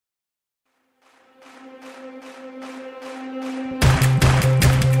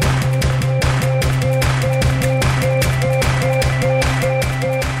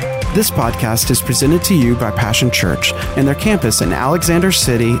This podcast is presented to you by Passion Church and their campus in Alexander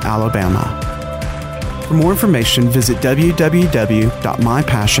City, Alabama. For more information, visit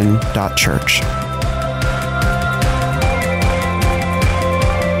www.mypassion.church.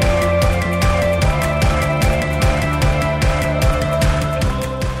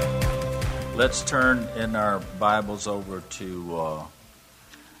 Let's turn in our Bibles over to,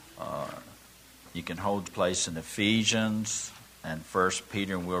 you can hold place in Ephesians and 1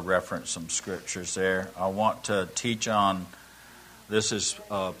 Peter, and we'll reference some scriptures there. I want to teach on, this is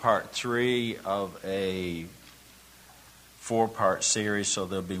part 3 of a 4-part series, so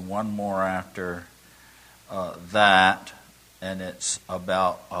there'll be one more after that, and it's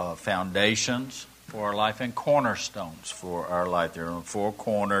about foundations for our life and cornerstones for our life. There are 4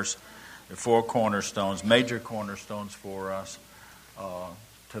 corners. The 4 cornerstones, major cornerstones for us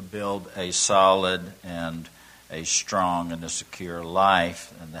to build a solid and a strong and a secure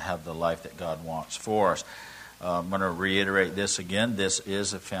life and to have the life that God wants for us. I'm going to reiterate this again. This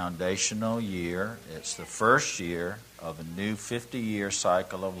is a foundational year. It's the first year of a new 50-year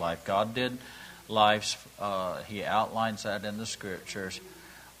cycle of life. God did lives, He outlines that in the Scriptures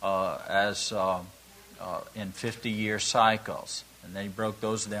as in 50-year cycles. And then He broke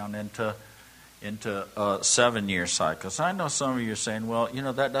those down into 7-year cycles. I know some of you are saying, well,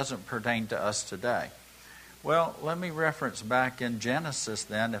 that doesn't pertain to us today. Well, let me reference back in Genesis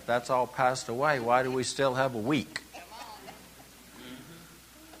then. If that's all passed away, why do we still have a week?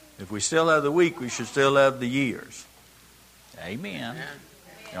 If we still have the week, we should still have the years. Amen.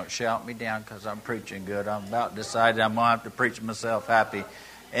 Don't shout me down because I'm preaching good. I'm about decided I'm going to have to preach myself happy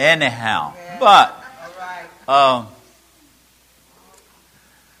anyhow. But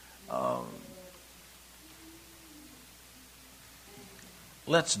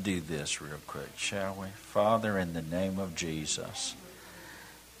let's do this real quick, shall we? Father, in the name of Jesus,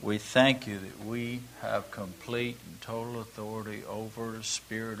 we thank you that we have complete and total authority over the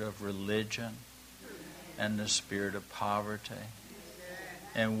spirit of religion and the spirit of poverty.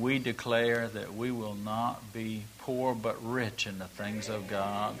 And we declare that we will not be poor but rich in the things of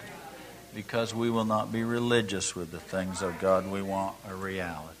God, because we will not be religious with the things of God. We want a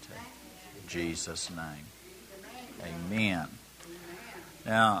reality. In Jesus' name. Amen.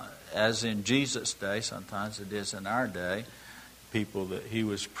 Now, as in Jesus' day, sometimes it is in our day, people that he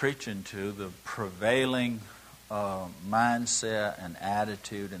was preaching to, the prevailing mindset and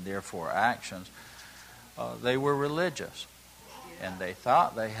attitude and therefore actions, they were religious. And they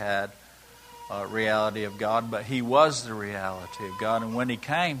thought they had a reality of God, but he was the reality of God. And when he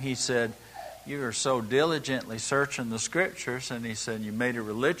came, he said, you are so diligently searching the Scriptures, and he said you made a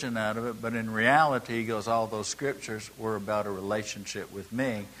religion out of it, but in reality, he goes, all those Scriptures were about a relationship with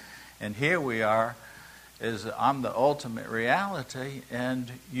me. And here we are, I'm the ultimate reality,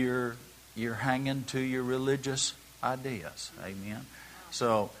 and you're hanging to your religious ideas. Amen.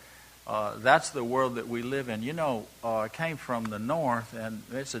 So that's the world that we live in. I came from the north, and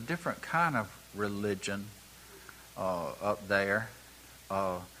it's a different kind of religion up there.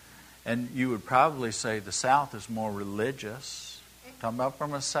 And you would probably say the South is more religious. Talking about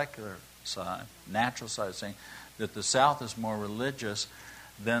from a secular side, natural side, saying that the South is more religious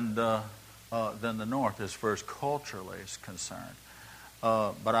than the North as far as culturally is concerned.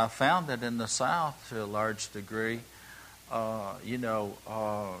 But I found that in the South, to a large degree,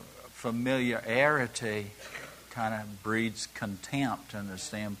 familiarity kind of breeds contempt in the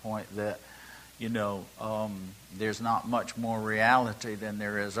standpoint that there's not much more reality than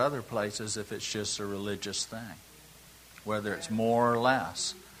there is other places if it's just a religious thing, whether it's more or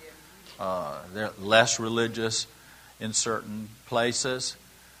less. They're less religious in certain places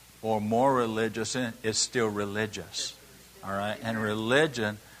or more religious, it's still religious. All right? And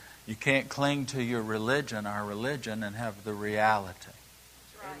religion, you can't cling to your religion, our religion, and have the reality.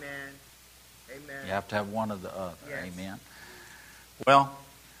 Amen. Amen. You have to have one or the other. Yes. Amen. Well,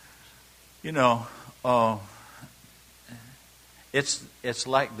 it's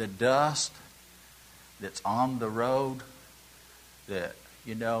like the dust that's on the road that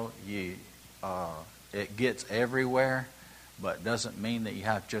it gets everywhere, but doesn't mean that you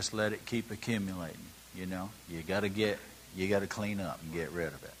have to just let it keep accumulating. You got to clean up and get rid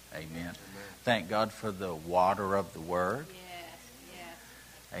of it. Amen. Amen. Thank God for the water of the Word. Yes.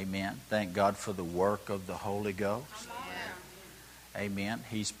 Amen. Thank God for the work of the Holy Ghost. Yeah. Amen.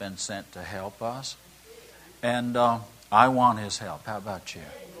 He's been sent to help us. And I want His help. How about you?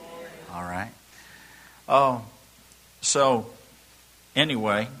 All right. So,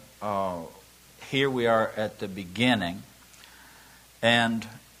 anyway, here we are at the beginning. And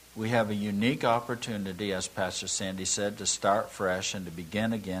we have a unique opportunity, as Pastor Sandy said, to start fresh and to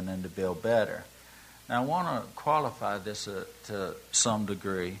begin again and to build better. Now, I want to qualify this to some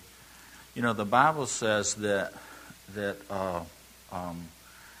degree. You know, the Bible says that a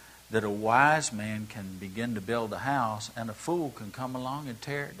wise man can begin to build a house and a fool can come along and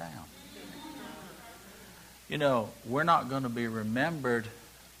tear it down. You know, we're not going to be remembered.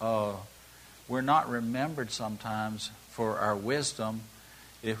 We're not remembered sometimes for our wisdom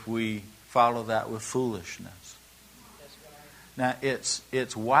if we follow that with foolishness. Now, it's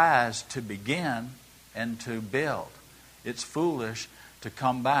wise to begin and to build. It's foolish to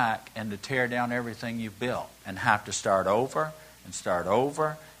come back and to tear down everything you've built and have to start over and start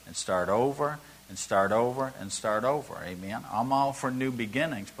over and start over and start over and start over. Amen. I'm all for new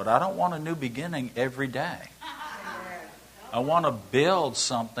beginnings, but I don't want a new beginning every day. I want to build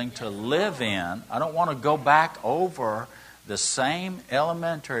something to live in. I don't want to go back over the same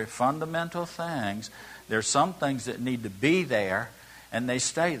elementary, fundamental things. There's some things that need to be there, and they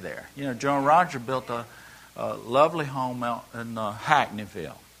stay there. You know, Joe and Roger built a lovely home out in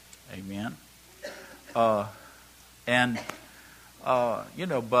Hackneyville. Amen. And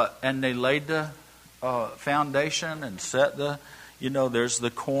they laid the foundation and set the, there's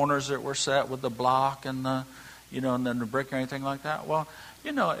the corners that were set with the block and the, and then the brick or anything like that. Well,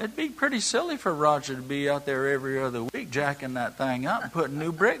 it'd be pretty silly for Roger to be out there every other week jacking that thing up and putting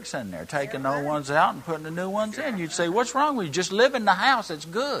new bricks in there, taking old ones out and putting the new ones in. You'd say, what's wrong with you? Just live in the house. It's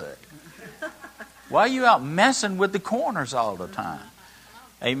good. Why are you out messing with the corners all the time?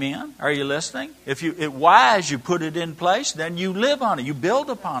 Amen? Are you listening? If wise, you put it in place, then you live on it. You build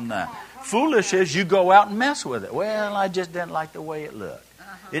upon that. Foolish is you go out and mess with it. Well, I just didn't like the way it looked.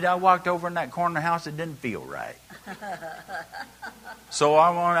 I walked over in that corner of the house, it didn't feel right. So I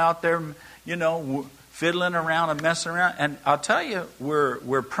went out there, fiddling around and messing around. And I'll tell you,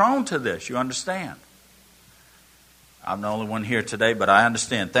 we're prone to this. You understand? I'm the only one here today, but I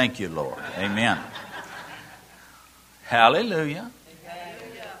understand. Thank you, Lord. Amen. Hallelujah.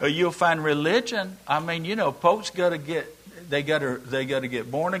 You'll find religion. I mean, folks got to get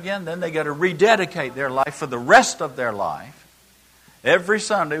born again. Then they got to rededicate their life for the rest of their life. Every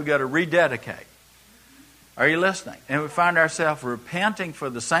Sunday we've got to rededicate. Are you listening? And we find ourselves repenting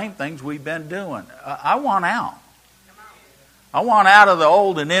for the same things we've been doing. I want out. I want out of the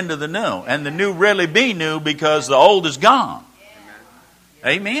old and into the new. And the new really be new because the old is gone.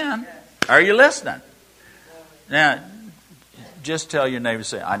 Amen. Are you listening? Now, just tell your neighbor,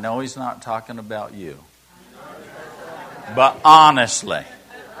 say, I know he's not talking about you. But honestly,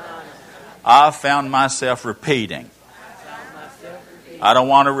 I've found myself repeating. I don't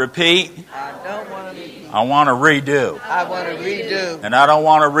want to repeat. I want to redo. And I don't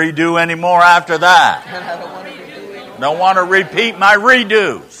want to redo anymore after that. Don't want to repeat my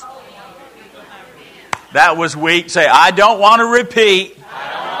redos. That was weak. Say, I don't want to repeat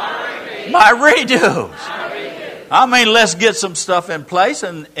my redos. I mean, let's get some stuff in place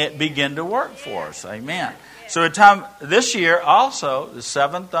and it begin to work for us. Amen. So this year also, the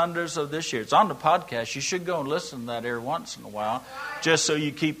Seven Thunders of this year, it's on the podcast. You should go and listen to that every once in a while, just so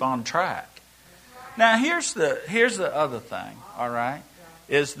you keep on track. Now, here's the other thing. All right,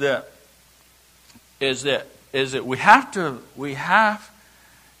 is that we have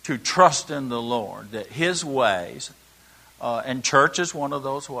to trust in the Lord, that His ways, and church is one of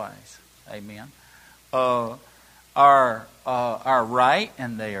those ways. Amen. Are right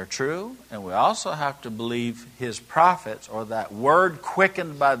and they are true, and we also have to believe His prophets, or that word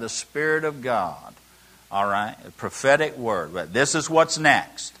quickened by the Spirit of God. All right, a prophetic word. But this is what's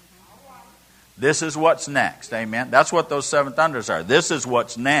next. This is what's next. Amen. That's what those seven thunders are. This is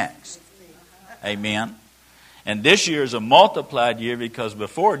what's next. Amen. And this year is a multiplied year because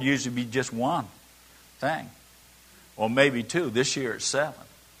before it used to be just one thing, or maybe two. This year it's seven.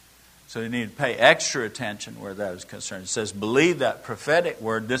 So you need to pay extra attention where that is concerned. It says, believe that prophetic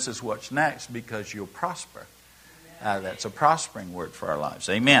word, this is what's next, because you'll prosper. That's a prospering word for our lives.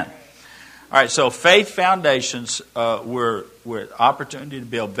 Amen. All right, so faith foundations, we're opportunity to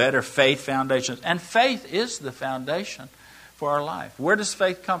build better faith foundations. And faith is the foundation for our life. Where does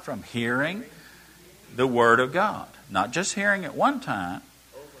faith come from? Hearing the Word of God. Not just hearing it one time,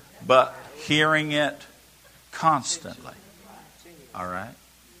 but hearing it constantly. All right?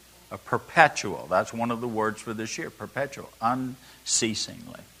 A perpetual. That's one of the words for this year. Perpetual.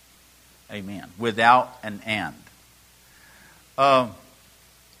 Unceasingly. Amen. Without an end.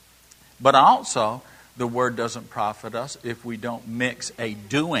 But also, the Word doesn't profit us if we don't mix a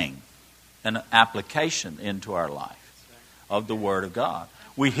doing, an application into our life of the Word of God.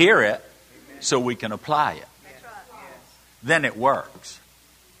 We hear it so we can apply it. Then it works.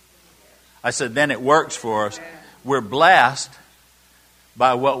 I said, then it works for us. We're blessed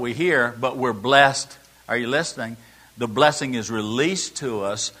by what we hear, but we're blessed. Are you listening? The blessing is released to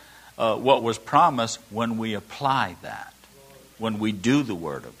us, what was promised, when we apply that, when we do the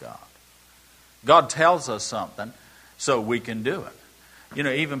Word of God. God tells us something so we can do it. You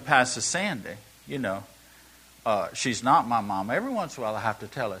know, even Pastor Sandy, you know, she's not my mama. Every once in a while I have to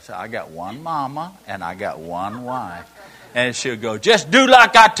tell her, so I got one mama and I got one wife. And she'll go, just do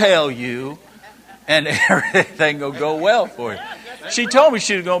like I tell you, and everything will go well for you. She told me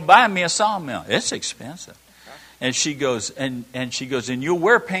she was going to buy me a sawmill. It's expensive. And she goes, and you'll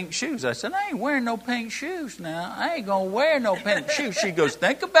wear pink shoes. I said, I ain't wearing no pink shoes now. I ain't going to wear no pink shoes. She goes,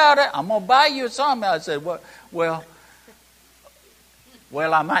 think about it. I'm going to buy you a sawmill. I said, well,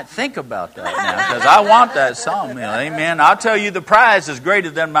 I might think about that now because I want that sawmill. Amen. I'll tell you, the prize is greater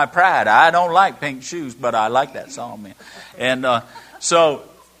than my pride. I don't like pink shoes, but I like that sawmill. And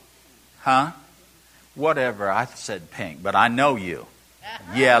whatever. I said pink, but I know you.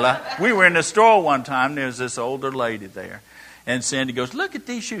 Yellow. We were in the store one time. There's this older lady there. And Sandy goes, look at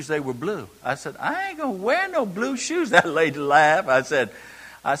these shoes. They were blue. I said, I ain't going to wear no blue shoes. That lady laughed. I said,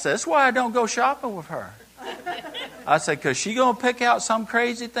 that's why I don't go shopping with her. I said, because she going to pick out some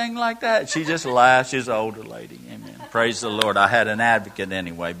crazy thing like that? She just laughed. She's an older lady. Amen. Praise the Lord. I had an advocate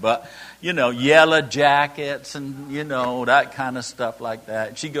anyway. But, you know, yellow jackets and, you know, that kind of stuff like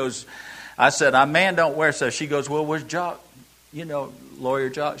that. She goes, I said, a man don't wear so. She goes, well, was Jock, you know, Lawyer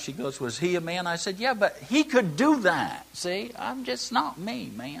Jock? She goes, was he a man? I said, yeah, but he could do that. See, I'm just not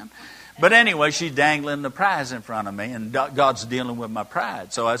me, man. But anyway, she's dangling the prize in front of me, and God's dealing with my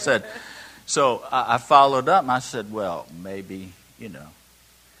pride. So I said, I followed up, and I said, well, maybe, you know,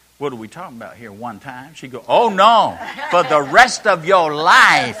 what are we talking about here? One time? She go, oh, no, for the rest of your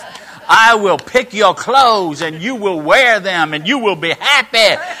life, I will pick your clothes, and you will wear them, and you will be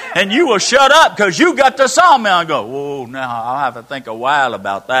happy, and you will shut up because you got the sawmill. I go, whoa, now I'll have to think a while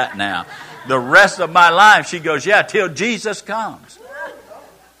about that now. The rest of my life, she goes, yeah, till Jesus comes.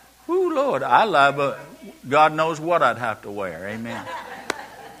 Whoo, Lord, I love it. God knows what I'd have to wear. Amen.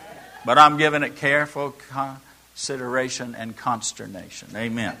 But I'm giving it careful consideration and consternation.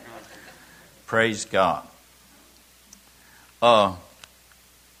 Amen. Praise God. Why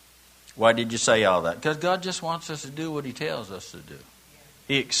did you say all that? Because God just wants us to do what He tells us to do.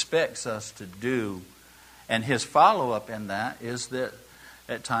 He expects us to do. And His follow-up in that is that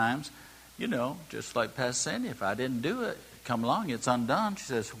at times, you know, just like Pastor Sandy, if I didn't do it, come along, it's undone. She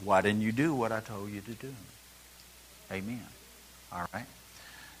says, why didn't you do what I told you to do? Amen. All right.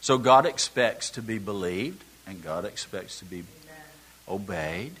 So God expects to be believed, and God expects to be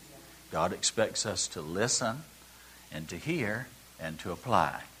obeyed. God expects us to listen and to hear and to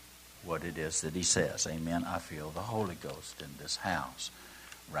apply what it is that He says. Amen. I feel the Holy Ghost in this house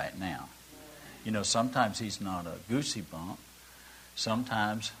right now. You know, sometimes He's not a goosey bump.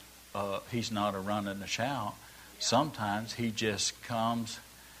 Sometimes He's not a run and a shout. Sometimes He just comes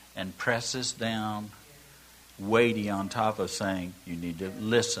and presses down weighty on top of saying, you need to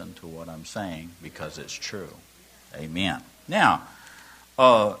listen to what I'm saying because it's true. Amen. Now,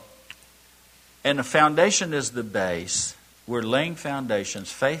 and the foundation is the base. We're laying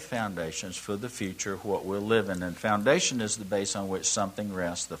foundations, faith foundations for the future, what we'll live in. And foundation is the base on which something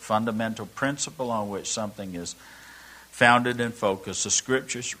rests, the fundamental principle on which something is founded and focused. The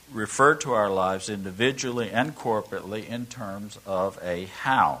Scriptures refer to our lives individually and corporately in terms of a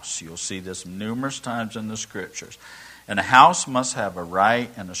house. You'll see this numerous times in the Scriptures. And a house must have a right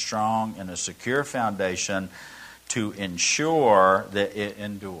and a strong and a secure foundation to ensure that it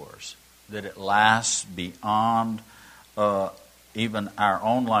endures, that it lasts beyond even our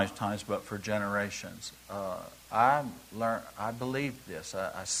own lifetimes, but for generations. I believe this.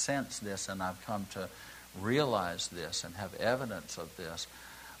 I sense this, and I've come to realize this and have evidence of this.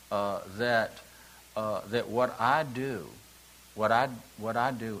 That what I do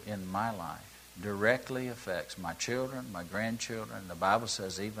in my life directly affects my children, my grandchildren. The Bible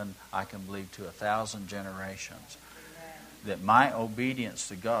says even I can believe to 1,000 generations. That my obedience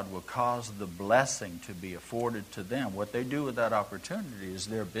to God will cause the blessing to be afforded to them. What they do with that opportunity is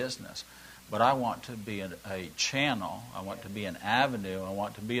their business. But I want to be a channel. I want to be an avenue. I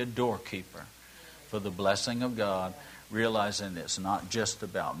want to be a doorkeeper for the blessing of God, realizing it's not just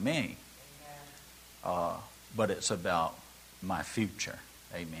about me, but it's about my future.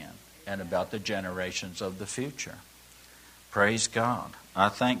 Amen. And about the generations of the future. Praise God. I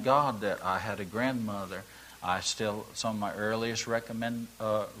thank God that I had a grandmother. Some of my earliest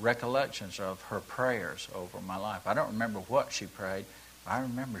recollections of her prayers over my life. I don't remember what she prayed, but I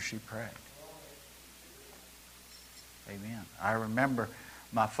remember she prayed. Amen. I remember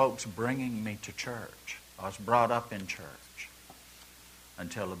my folks bringing me to church. I was brought up in church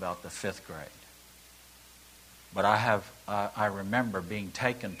until about the 5th grade. But I remember being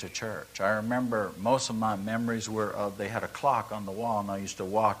taken to church. I remember most of my memories were of, they had a clock on the wall and I used to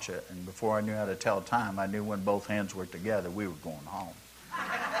watch it. And before I knew how to tell time, I knew when both hands were together, we were going home.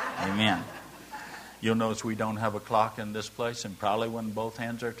 Amen. You'll notice we don't have a clock in this place, and probably when both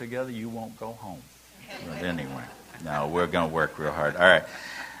hands are together, you won't go home. But anyway, no, we're going to work real hard. All right.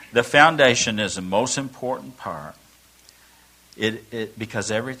 The foundation is the most important part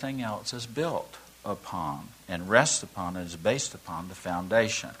because everything else is built upon and rests upon and is based upon the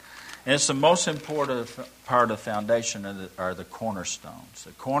foundation. And it's the most important part of the foundation are the cornerstones.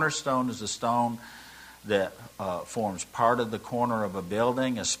 The cornerstone is the stone that forms part of the corner of a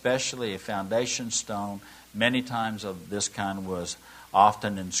building, especially a foundation stone. Many times of this kind was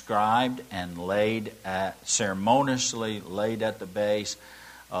often inscribed and ceremoniously laid at the base,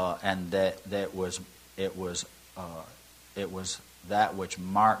 and it was that which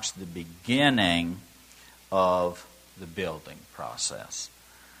marks the beginning of the building process.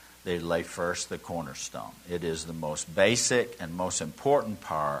 They lay first the cornerstone. It is the most basic and most important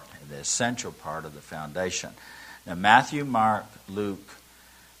part, the essential part of the foundation. Now, Matthew, Mark, Luke,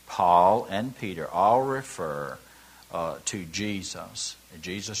 Paul, and Peter all refer to Jesus.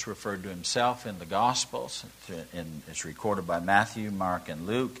 Jesus referred to himself in the Gospels. It's recorded by Matthew, Mark, and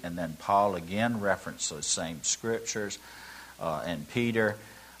Luke. And then Paul again referenced those same scriptures. And Peter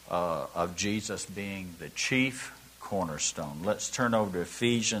of Jesus being the chief cornerstone. Let's turn over to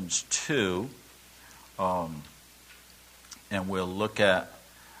Ephesians 2, and we'll look at,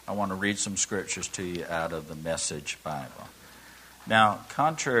 I want to read some scriptures to you out of the Message Bible. Now,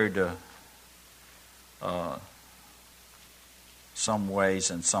 contrary to some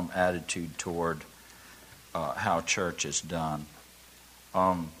ways and some attitude toward how church is done,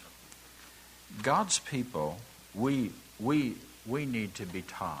 God's people, we need to be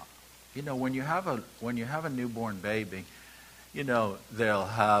taught. You know, when you have a newborn baby, you know, they'll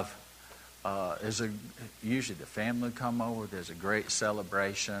have usually the family come over. There's a great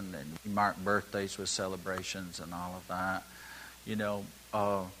celebration, and you mark birthdays with celebrations and all of that. You know,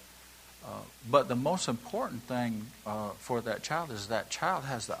 but the most important thing for that child is that child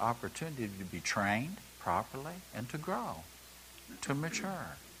has the opportunity to be trained properly and to grow, to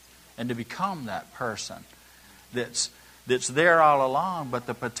mature, and to become that person that's there all along, but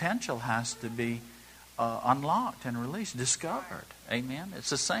the potential has to be unlocked and released, discovered. Amen. It's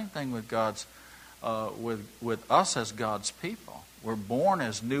the same thing with God's, with us as God's people. We're born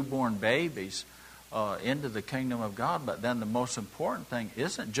as newborn babies into the kingdom of God, but then the most important thing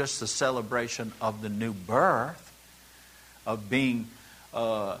isn't just the celebration of the new birth, of being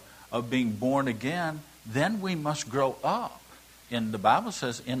born again. Then we must grow up. And the Bible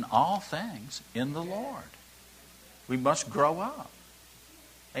says, in all things, in the Lord. We must grow up.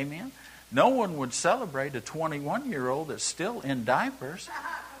 Amen? No one would celebrate a 21-year-old that's still in diapers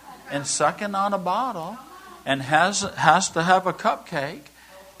and sucking on a bottle and has to have a cupcake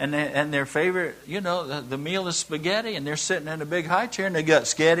and their favorite, you know, the meal is spaghetti, and they're sitting in a big high chair and they got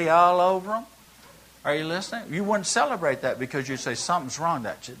spaghetti all over them. Are you listening? You wouldn't celebrate that because you say something's wrong.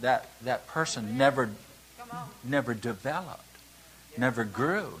 That person never developed, never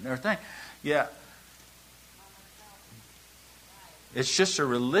grew, never think. Yeah. It's just a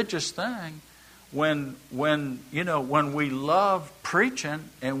religious thing when we love preaching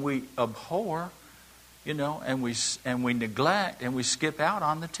and we abhor, you know, and we neglect and we skip out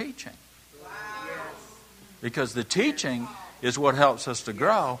on the teaching. Wow. Because the teaching is what helps us to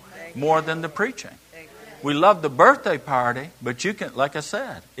grow more than the preaching. We love the birthday party, but you can, like I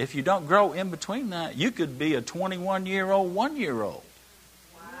said, if you don't grow in between that, you could be a 21-year-old, 1-year-old.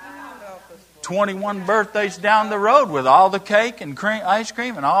 21 birthdays down the road with all the cake and ice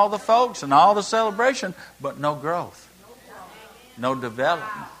cream and all the folks and all the celebration, but no growth, no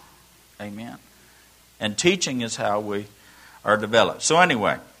development. Amen. And teaching is how we are developed. So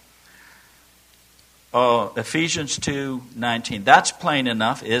anyway, Ephesians 2:19. That's plain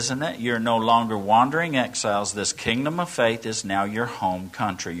enough, isn't it? You're no longer wandering exiles. This kingdom of faith is now your home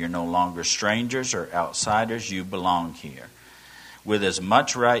country. You're no longer strangers or outsiders. You belong here. With as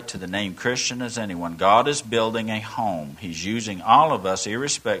much right to the name Christian as anyone, God is building a home. He's using all of us,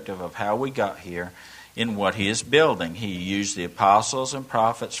 irrespective of how we got here, in what He is building. He used the apostles and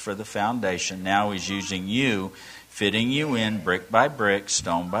prophets for the foundation. Now He's using you, fitting you in brick by brick,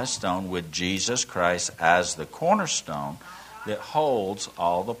 stone by stone, with Jesus Christ as the cornerstone that holds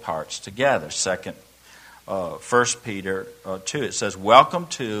all the parts together. 1 Peter 2, it says, "Welcome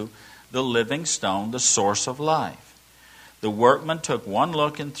to the living stone, the source of life. The workman took one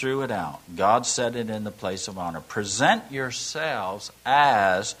look and threw it out. God set it in the place of honor. Present yourselves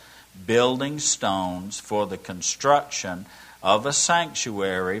as building stones for the construction of a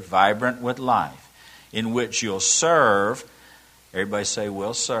sanctuary vibrant with life, in which you'll serve, everybody say,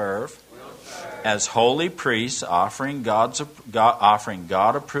 we'll serve, as holy priests, offering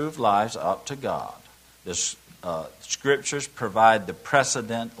God-approved lives up to God. The Scriptures provide the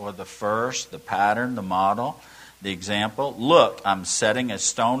precedent, or the first, the pattern, the model, the example. Look, I'm setting a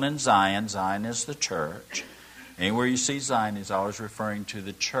stone in Zion. Zion is the church. Anywhere you see Zion, he's always referring to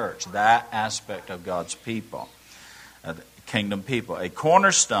the church, that aspect of God's people, the kingdom people. A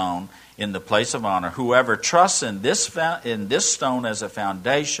cornerstone in the place of honor. Whoever trusts in this stone as a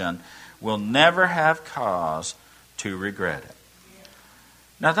foundation will never have cause to regret it.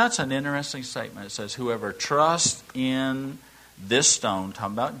 Now that's an interesting statement. It says, whoever trusts in this stone,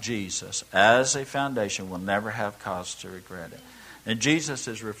 talking about Jesus, as a foundation will never have cause to regret it. And Jesus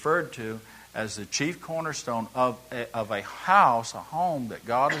is referred to as the chief cornerstone of a house, a home that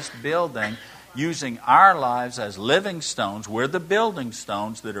God is building, using our lives as living stones. We're the building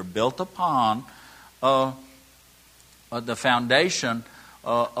stones that are built upon the foundation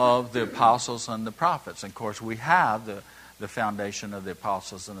of the apostles and the prophets. And of course, we have the foundation of the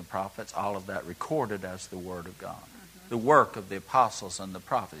apostles and the prophets, all of that recorded as the Word of God. The work of the apostles and the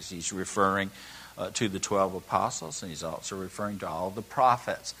prophets. He's referring to the 12 apostles, and he's also referring to all the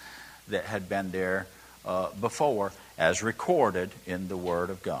prophets that had been there before, as recorded in the Word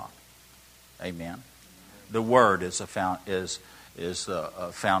of God. Amen. The Word is a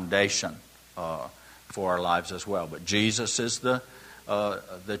foundation for our lives as well. But Jesus is the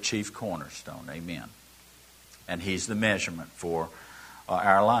chief cornerstone. Amen. And He's the measurement for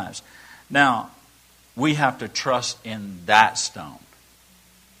our lives. Now, we have to trust in that stone.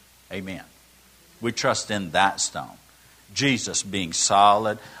 Amen. We trust in that stone. Jesus being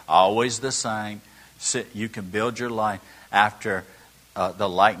solid, always the same. You can build your life after the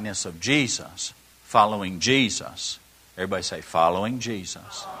likeness of Jesus, following Jesus. Everybody say, following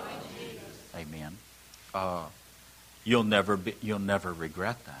Jesus. Following Jesus. Amen. You'll never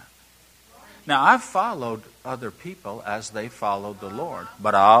regret that. Now, I've followed other people as they followed the Lord,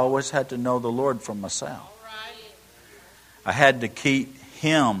 but I always had to know the Lord for myself. I had to keep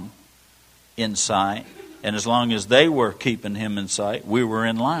Him in sight, and as long as they were keeping Him in sight, we were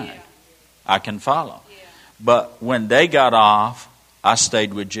in line. I can follow. But when they got off, I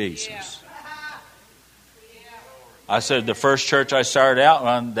stayed with Jesus. I said, the first church I started out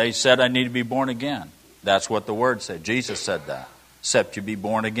on, they said I need to be born again. That's what the Word said. Jesus said that. Except you be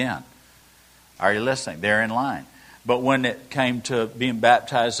born again. Are you listening? They're in line. But when it came to being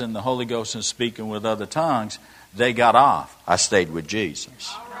baptized in the Holy Ghost and speaking with other tongues, they got off. I stayed with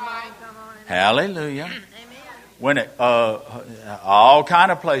Jesus. Hallelujah. When all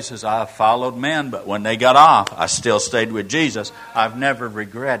kind of places I followed men, but when they got off, I still stayed with Jesus. I've never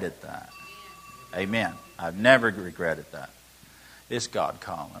regretted that. Amen. I've never regretted that. It's God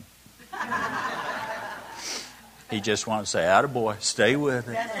calling. He just wants to say, attaboy, stay with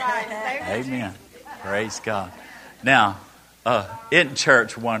it. That's right. Stay with Amen. Praise God. Now, isn't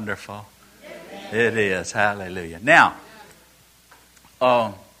church wonderful? It is. Hallelujah. Now,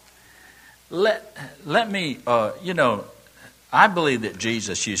 let me, I believe that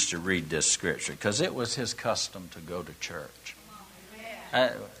Jesus used to read this scripture because it was His custom to go to church.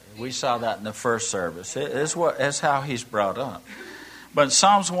 We saw that in the first service. It's how He's brought up. But in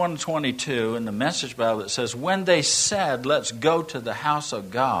Psalms 122 in the Message Bible, it says, when they said, let's go to the house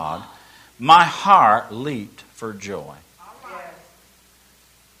of God, my heart leaped for joy.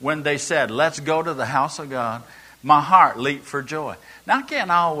 When they said, let's go to the house of God, my heart leaped for joy. Now, I can't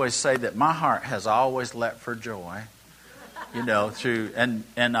always say that my heart has always leapt for joy.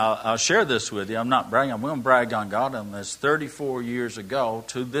 And I'll share this with you. I'm not bragging. I'm going to brag on God on this. 34 years ago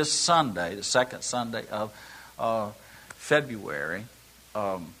to this Sunday, the second Sunday of February,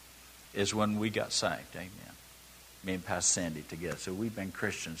 is when we got saved. Amen. Me and Pastor Sandy together. So we've been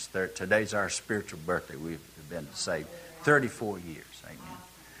Christians. Today's our spiritual birthday. We've been saved 34 years. Amen.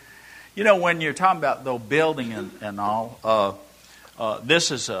 When you're talking about the building and all,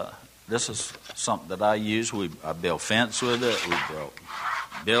 this is something that I use. I build fence with it. We build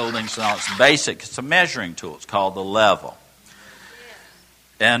buildings and all. It's basic. It's a measuring tool. It's called the level.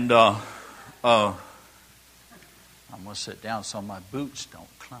 And I'm going to sit down so my boots don't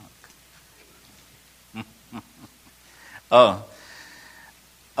clunk.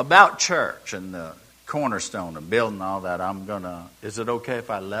 About church and the cornerstone and building and all that, is it okay if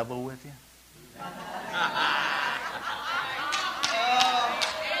I level with you?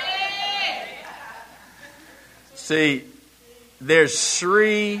 See, there's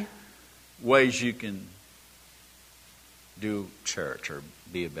 3 ways you can do church or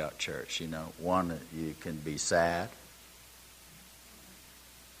be about church. You know, one, you can be sad.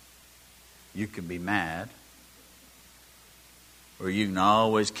 You can be mad. Or you can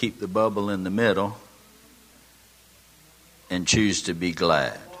always keep the bubble in the middle and choose to be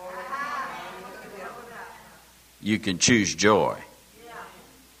glad. You can choose joy.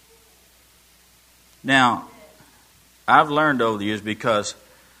 Now, I've learned over the years, because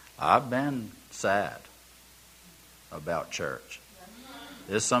I've been sad about church.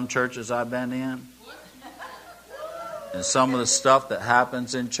 There's some churches I've been in, and some of the stuff that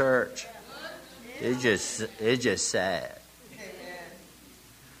happens in church, it's just sad.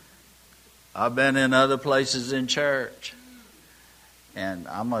 I've been in other places in church, and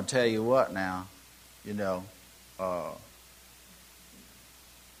I'm going to tell you what now, you know,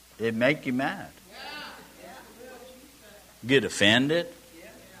 it make you mad. Get offended.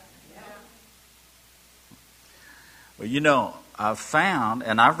 Well, you know, I've found,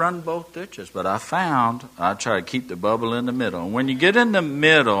 and I've run both ditches, but I try to keep the bubble in the middle. And when you get in the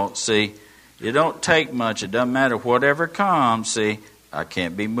middle, see, it don't take much. It doesn't matter whatever comes. See, I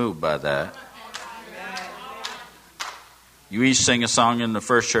can't be moved by that. You used to sing a song in the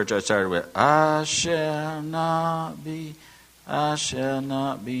first church I started with. I shall not be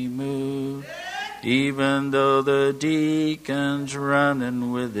moved, even though the deacon's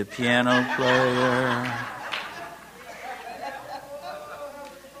running with the piano player.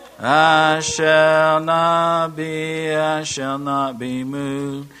 I shall not be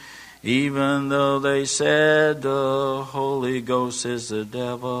moved, even though they said the Holy Ghost is the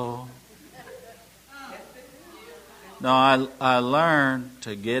devil. No, I learned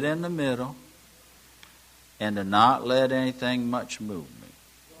to get in the middle and to not let anything much move me,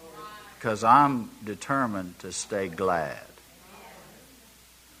 because I'm determined to stay glad.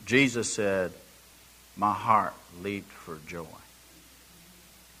 Jesus said, my heart leaped for joy.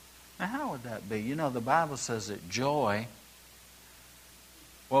 Now, how would that be? You know, the Bible says that joy...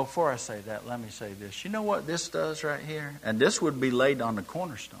 Well, before I say that, let me say this. You know what this does right here? And this would be laid on the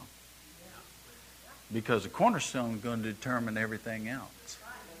cornerstone. Because the cornerstone is going to determine everything else.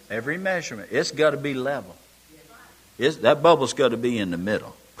 Every measurement. It's got to be level. That bubble's got to be in the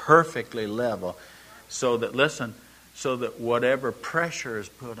middle. Perfectly level. So that whatever pressure is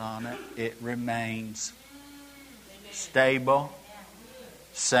put on it, it remains stable.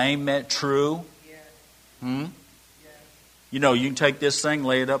 Same, true. You know, you can take this thing,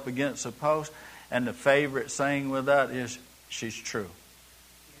 lay it up against a post, and the favorite saying with that is, she's true.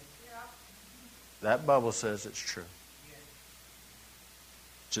 That bubble says it's true.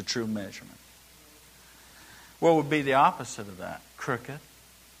 It's a true measurement. What would be the opposite of that? Crooked.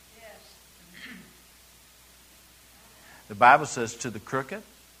 The Bible says to the crooked,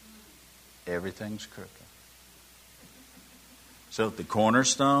 everything's crooked. So if the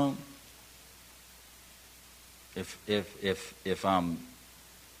cornerstone, if I'm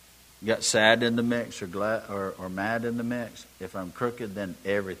got sad in the mix or glad or mad in the mix, if I'm crooked, then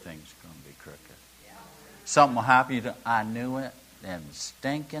everything's going to be crooked. Something will happen. I knew it. Them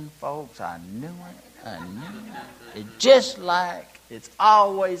stinking folks. I knew it. It's just like it's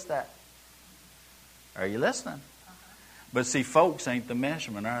always that. Are you listening? But see, folks ain't the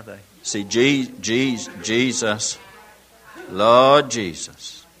measurement, are they? See, Jesus, Lord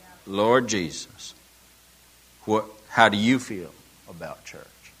Jesus. How do you feel about church?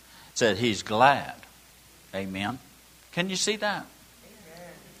 It said he's glad. Amen. Can you see that? Amen.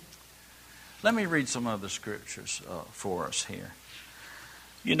 Let me read some other scriptures for us here.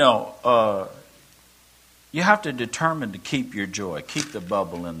 You know, you have to determine to keep your joy, keep the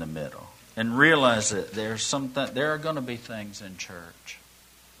bubble in the middle, and realize that there are going to be things in church,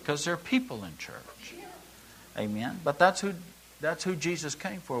 because there are people in church. Amen. But that's who Jesus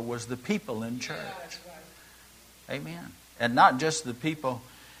came for, was the people in church. Amen. And not just the people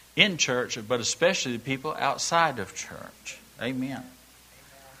in church, but especially the people outside of church. Amen.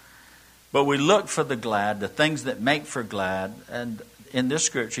 But we look for the glad, the things that make for glad. And in this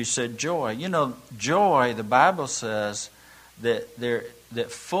scripture, he said joy. You know, joy, the Bible says that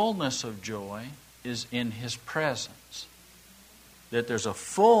fullness of joy is in his presence. That there's a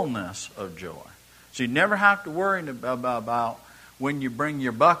fullness of joy. So you never have to worry about when you bring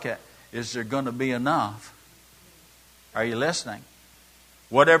your bucket, is there going to be enough? Are you listening?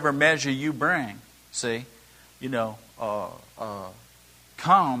 Whatever measure you bring, see, you know,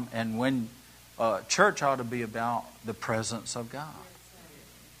 come, and when church ought to be about the presence of God,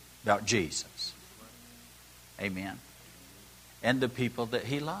 about Jesus. Amen. And the people that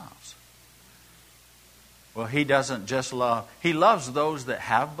he loves. Well, He doesn't just love. He loves those that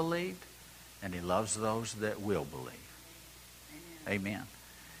have believed, and He loves those that will believe. Amen.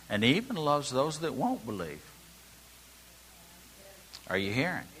 And He even loves those that won't believe. Are you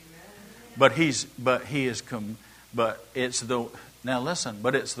hearing? But it's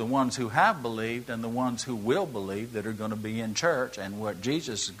the ones who have believed and the ones who will believe that are going to be in church, and what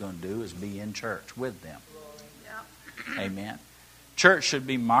Jesus is going to do is be in church with them. Amen. Church should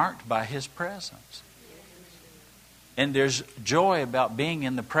be marked by His presence. And there's joy about being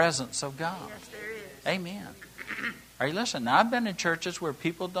in the presence of God. Yes, there is. Amen. Are you listening? Now, I've been in churches where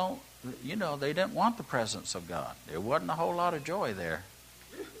people they didn't want the presence of God. There wasn't a whole lot of joy there.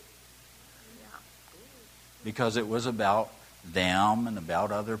 Because it was about them and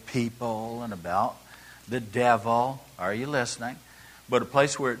about other people and about the devil. Are you listening? But a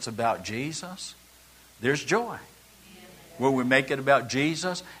place where it's about Jesus, there's joy. Where we make it about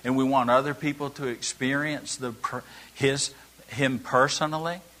Jesus and we want other people to experience Him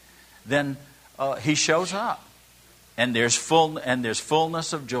personally, then He shows up. And there's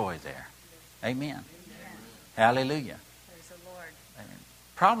fullness of joy there. Amen. Hallelujah. Praise the Lord.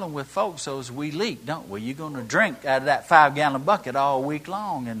 Problem with folks is we leak, don't we? You're going to drink out of that 5-gallon bucket all week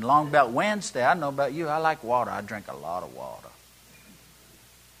long. And long about Wednesday, I know about you, I like water. I drink a lot of water.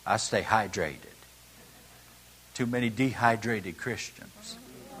 I stay hydrated. Too many dehydrated Christians.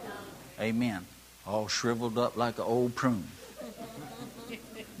 Amen. All shriveled up like an old prune.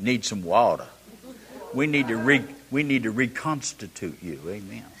 Need some water. We need to reconstitute you.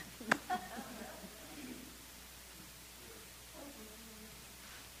 Amen.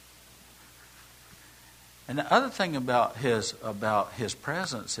 And the other thing about his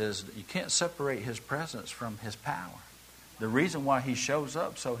presence is you can't separate His presence from His power. The reason why He shows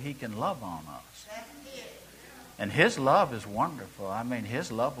up so He can love on us. And His love is wonderful. I mean,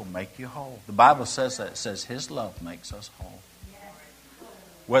 His love will make you whole. The Bible says that. It says His love makes us whole.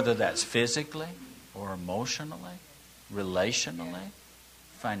 Whether that's physically or emotionally, relationally,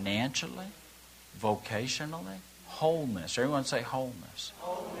 financially, vocationally, wholeness. Everyone say wholeness.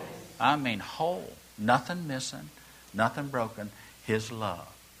 I mean whole. Nothing missing, nothing broken. His love.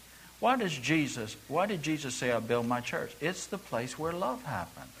 Why did Jesus say, I'll build my church? It's the place where love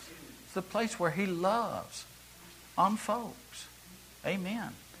happens. It's the place where He loves on folks. Amen.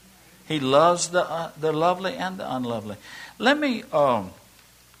 He loves the lovely and the unlovely.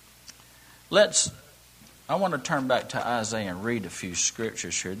 I want to turn back to Isaiah and read a few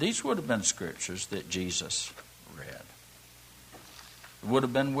scriptures here. These would have been scriptures that Jesus read. It would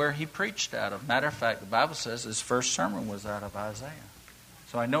have been where He preached out of. Matter of fact, the Bible says His first sermon was out of Isaiah.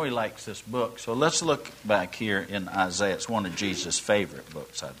 So I know He likes this book. So let's look back here in Isaiah. It's one of Jesus' favorite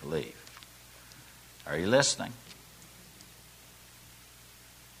books, I believe. Are you listening?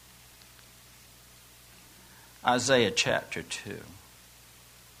 Isaiah chapter 2.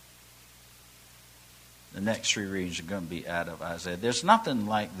 The next 3 readings are going to be out of Isaiah. There's nothing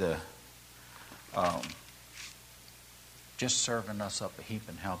like the just serving us up a heap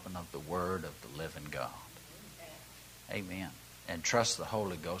and helping of the Word of the living God. Amen. And trust the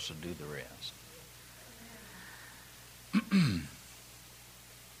Holy Ghost to do the rest.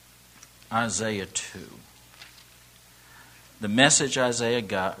 Isaiah 2. The message Isaiah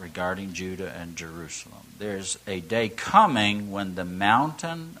got regarding Judah and Jerusalem. There's a day coming when the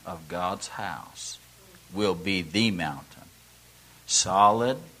mountain of God's house will be the mountain,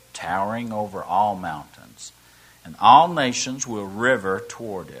 solid, towering over all mountains, and all nations will river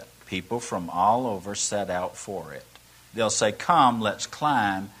toward it. People from all over set out for it. They'll say, come, let's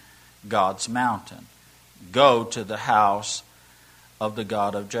climb God's mountain. Go to the house of the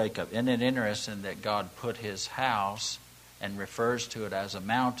God of Jacob. Isn't it interesting that God put His house and refers to it as a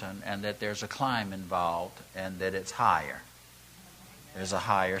mountain, and that there's a climb involved, and that it's higher. There's a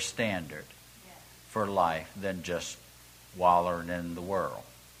higher standard for life than just wallowing in the world.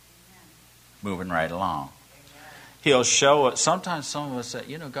 Moving right along. He'll show it. Sometimes some of us say,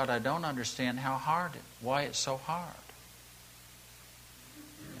 God, I don't understand why it's so hard.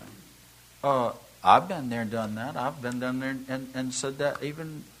 I've been there and done that. I've been down there and said that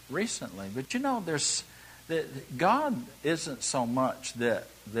even recently. But God isn't so much that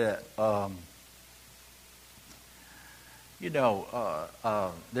there's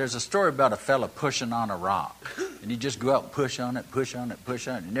a story about a fella pushing on a rock. And he just go out and push on it.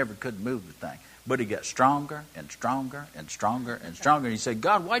 He never could move the thing. But he got stronger and stronger and stronger and stronger. And he said,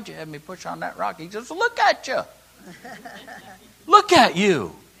 God, why'd you have me push on that rock? He says, look at you. Look at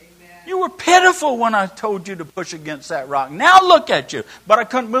you. You were pitiful when I told you to push against that rock. Now look at you. But I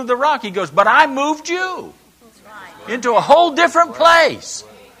couldn't move the rock. He goes, but I moved you into a whole different place.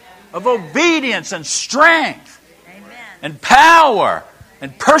 of obedience and strength and power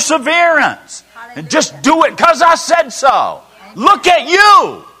and perseverance. And just do it because I said so. Look at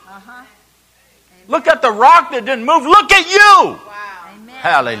you. Look at the rock that didn't move. Look at you.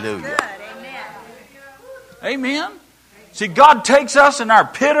 Hallelujah. Amen. See, God takes us in our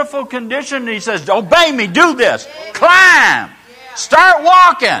pitiful condition and He says, obey me, do this. Climb. Start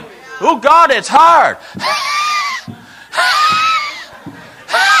walking. Oh, God, it's hard.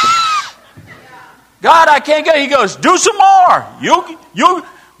 God, I can't go. He goes, do some more.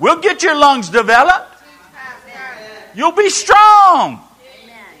 We'll get your lungs developed. You'll be strong.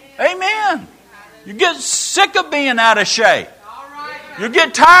 Amen. You get sick of being out of shape. You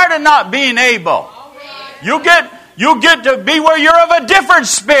get tired of not being able. You'll get to be where you're of a different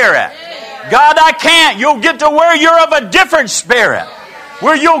spirit. God, I can't. You'll get to where you're of a different spirit.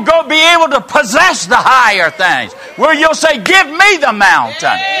 Where you'll go be able to possess the higher things. Where you'll say, give me the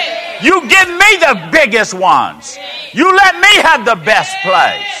mountain. You give me the biggest ones. You let me have the best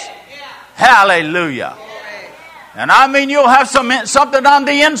place. Hallelujah. And I mean you'll have something on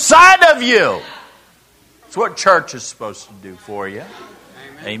the inside of you. It's what church is supposed to do for you.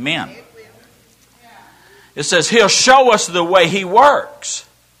 Amen. It says He'll show us the way He works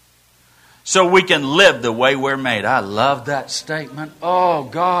so we can live the way we're made. I love that statement. Oh,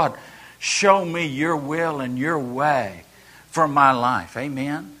 God, show me your will and your way for my life.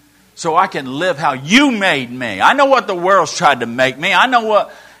 Amen. So I can live how you made me. I know what the world's tried to make me. I know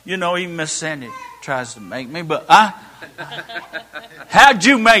what, even Miss Sandy tries to make me. But how'd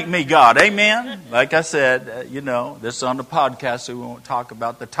you make me, God? Amen. Like I said, this is on the podcast, so we won't talk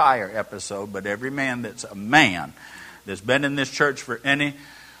about the tire episode. But every man that's a man that's been in this church for any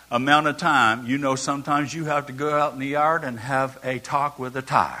amount of time, sometimes you have to go out in the yard and have a talk with a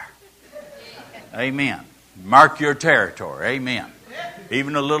tire. Amen. Mark your territory. Amen.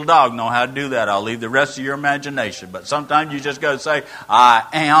 Even a little dog know how to do that. I'll leave the rest of your imagination. But sometimes you just got to say, I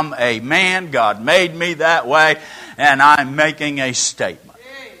am a man. God made me that way. And I'm making a statement.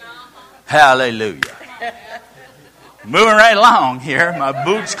 Hallelujah. Moving right along here. My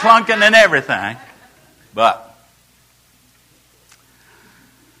boots clunking and everything. But.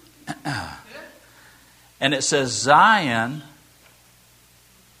 And it says Zion's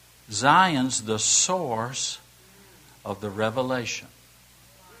the source of the revelation.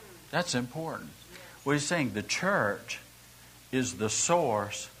 That's important. What he's saying, the church is the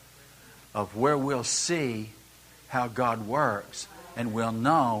source of where we'll see how God works and we'll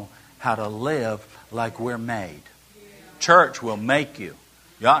know how to live like we're made. Church will make you.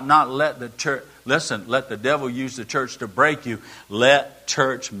 You ought not let the church, let the devil use the church to break you. Let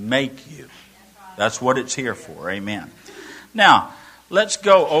church make you. That's what it's here for. Amen. Now, let's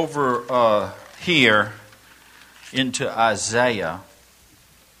go over here into Isaiah.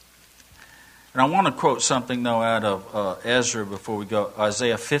 And I want to quote something, though, out of Ezra before we go.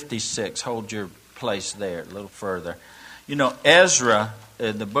 Isaiah 56. Hold your place there a little further. Ezra,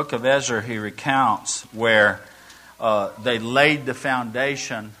 in the book of Ezra, he recounts where they laid the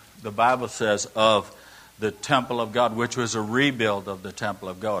foundation, the Bible says, of the temple of God, which was a rebuild of the temple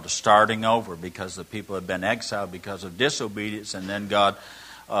of God, a starting over because the people had been exiled because of disobedience, and then God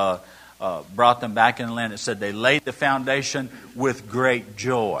brought them back in the land. It said they laid the foundation with great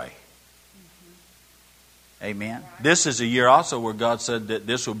joy. Amen. This is a year also where God said that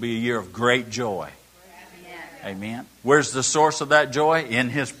this will be a year of great joy. Amen. Where's the source of that joy? In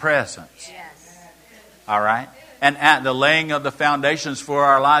His presence. All right. And at the laying of the foundations for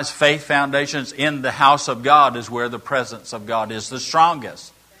our lives, faith foundations in the house of God is where the presence of God is the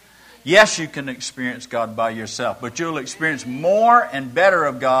strongest. Yes, you can experience God by yourself, but you'll experience more and better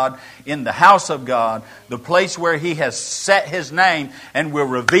of God in the house of God, the place where He has set His name and will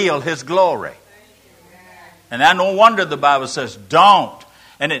reveal His glory. And no wonder the Bible says, don't.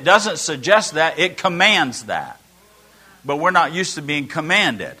 And it doesn't suggest that, it commands that. But we're not used to being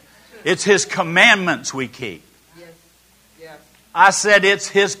commanded. It's His commandments we keep. I said it's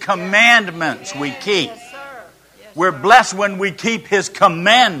His commandments we keep. We're blessed when we keep His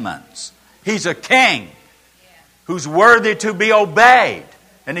commandments. He's a king who's worthy to be obeyed.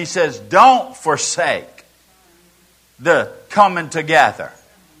 And He says, don't forsake the coming together.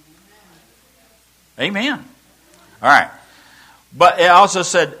 Amen. All right. But it also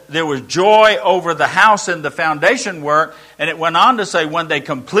said there was joy over the house and the foundation work. And it went on to say when they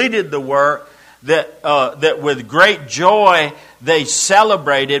completed the work, that with great joy they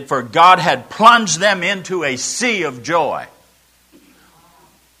celebrated, for God had plunged them into a sea of joy.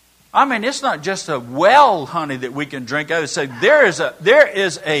 I mean, it's not just a well, honey, that we can drink out of. So there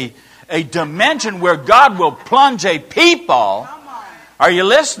is a dimension where God will plunge a people, all Are you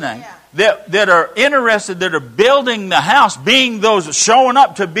listening? That are interested, that are building the house, being those showing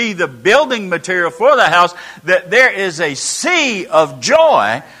up to be the building material for the house, that there is a sea of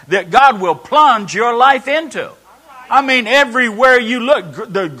joy that God will plunge your life into. I mean, everywhere you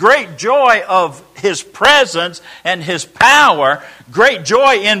look, the great joy of His presence and His power, great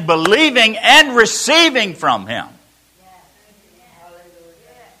joy in believing and receiving from Him.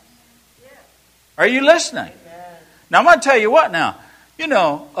 Are you listening? Now, I'm going to tell you what now. You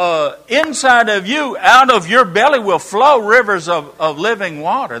know, inside of you, out of your belly will flow rivers of living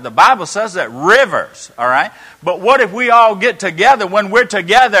water. The Bible says that, rivers, all right? But what if we all get together? When we're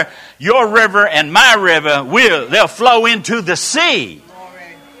together, your river and my river, they'll flow into the sea.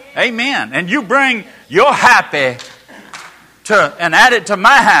 Amen. And you bring your happy and add it to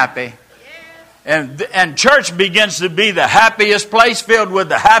my happy. And church begins to be the happiest place, filled with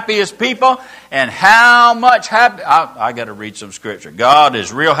the happiest people. And how much happy... I got to read some scripture. God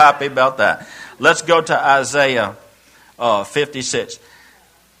is real happy about that. Let's go to Isaiah 56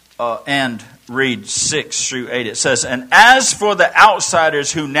 and read 6 through 8. It says, "And as for the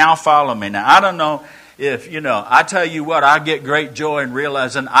outsiders who now follow me..." Now, I don't know if, I tell you what, I get great joy in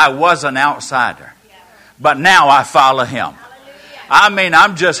realizing I was an outsider. But now I follow Him. I mean,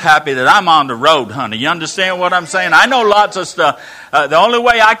 I'm just happy that I'm on the road, honey. You understand what I'm saying? I know lots of stuff. The only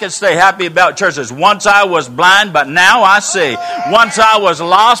way I can stay happy about church is once I was blind, but now I see. Once I was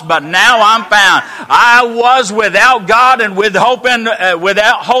lost, but now I'm found. I was without God and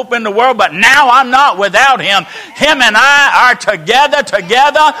without hope in the world, but now I'm not without Him. Him and I are together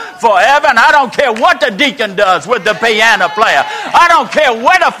forever. And I don't care what the deacon does with the piano player. I don't care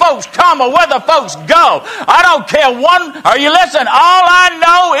where the folks come or where the folks go. I don't care Are you listening? All I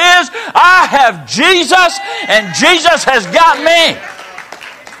know is I have Jesus, and Jesus has got me.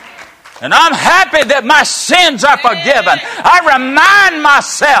 And I'm happy that my sins are forgiven. I remind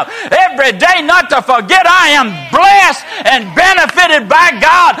myself every day not to forget I am blessed and benefited by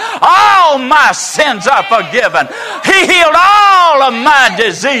God. All my sins are forgiven. He healed all of my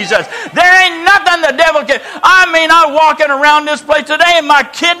diseases. There ain't nothing the devil can... I'm walking around this place today and my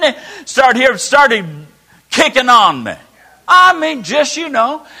kidney started kicking on me.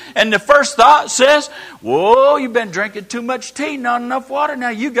 And the first thought says, whoa, you've been drinking too much tea, not enough water. Now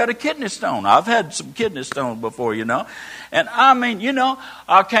you got a kidney stone. I've had some kidney stones before, And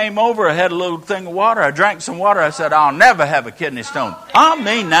I came over, I had a little thing of water. I drank some water. I said, I'll never have a kidney stone.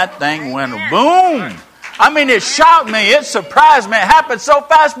 That thing went boom. It shocked me. It surprised me. It happened so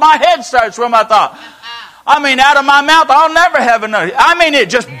fast, my head started swimming. I thought, out of my mouth, I'll never have another. It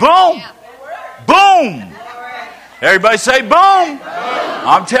just boom. Boom. Everybody say boom. Boom.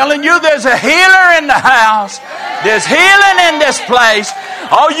 I'm telling you, there's a healer in the house. There's healing in this place.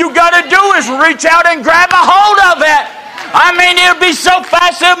 All you got to do is reach out and grab a hold of it. It'll be so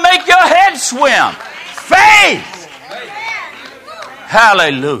fast it'll make your head swim. Faith.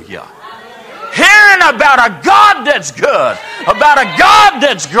 Hallelujah. Hearing about a God that's good, about a God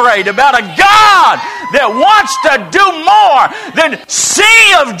that's great, about a God that wants to do more than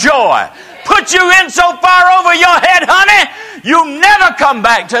sea of joy. Put you in so far over your head, honey, you never come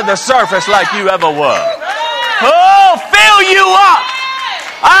back to the surface like you ever were. Oh, fill you up.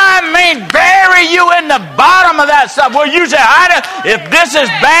 Bury you in the bottom of that stuff. Well, you say, if this is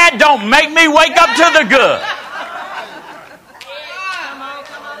bad, don't make me wake up to the good.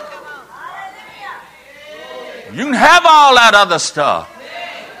 You can have all that other stuff.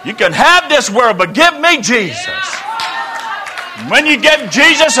 You can have this world, but give me Jesus. When you give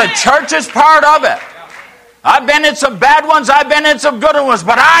Jesus, a church is part of it. I've been in some bad ones, I've been in some good ones,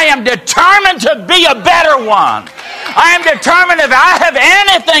 but I am determined to be a better one. I am determined if I have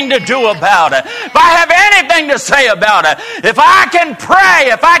anything to do about it, if I have anything to say about it, if I can pray,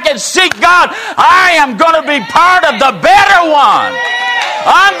 if I can seek God, I am going to be part of the better one.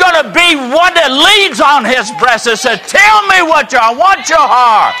 I'm going to be one that leads on His breast and says, tell me what I want your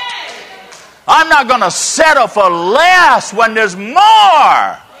heart. I'm not going to settle for less when there's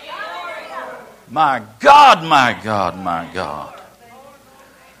more. My God, my God, my God.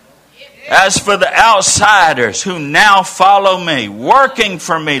 As for the outsiders who now follow me, working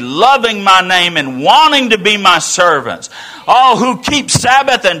for me, loving my name, and wanting to be my servants, all who keep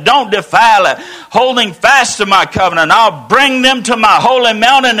Sabbath and don't defile it, holding fast to my covenant, I'll bring them to my holy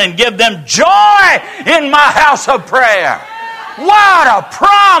mountain and give them joy in my house of prayer. What a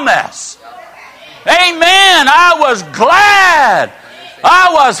promise! Amen. I was glad.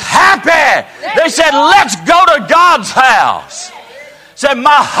 I was happy. They said, let's go to God's house. Said, my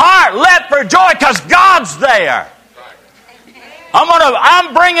heart leapt for joy because God's there.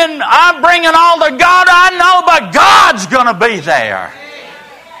 I'm bringing all the God I know, but God's going to be there.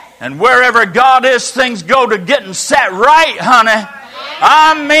 And wherever God is, things go to getting set right, honey.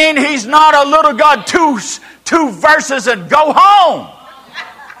 I mean, He's not a little God, two verses and go home.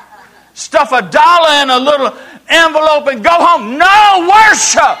 Stuff $1 in a little envelope and go home. No,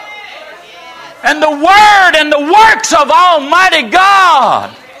 worship. And the Word and the works of Almighty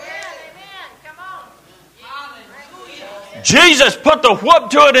God. Jesus put the whoop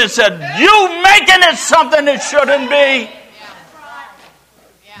to it and said, you making it something it shouldn't be.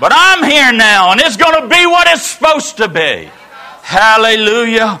 But I'm here now, and it's going to be what it's supposed to be.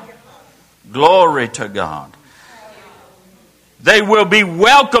 Hallelujah. Glory to God. They will be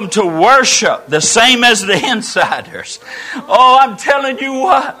welcome to worship, the same as the insiders. Oh, I'm telling you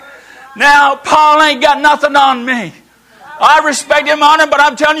what. Now, Paul ain't got nothing on me. I respect him on him, but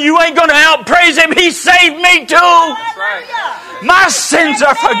I'm telling you, you ain't going to help praise him. He saved me too. My sins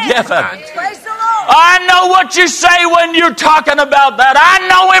are forgiven. I know what you say when you're talking about that. I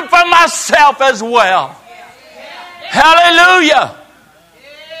know him for myself as well. Hallelujah.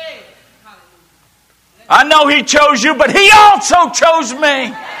 I know He chose you, but He also chose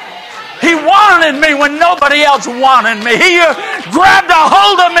me. He wanted me when nobody else wanted me. He grabbed a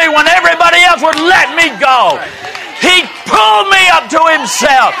hold of me when everybody else would let me go. He pulled me up to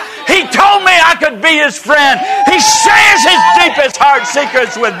Himself. He told me I could be His friend. He shares His deepest heart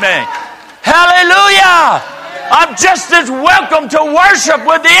secrets with me. Hallelujah! I'm just as welcome to worship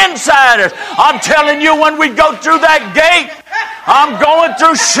with the insiders. I'm telling you, when we go through that gate, I'm going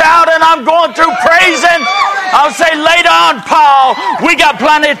through shouting, I'm going through praising. I'll say, later on, Paul, we got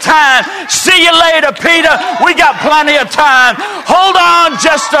plenty of time. See you later, Peter. We got plenty of time. Hold on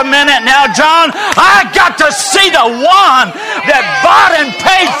just a minute now, John. I got to see the one that bought and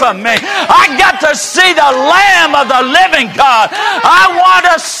paid for me. I got to see the Lamb of the living God. I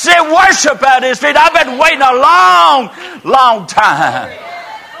want to sit worship at His feet. I've been waiting a long, long time.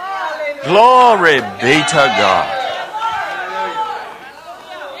 Glory be to God.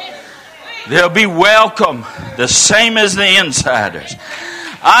 They'll be welcome, the same as the insiders.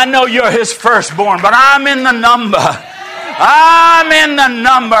 I know you're His firstborn, but I'm in the number. I'm in the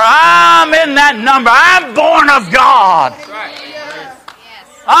number. I'm in that number. I'm born of God.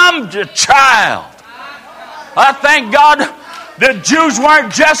 I'm the child. I thank God the Jews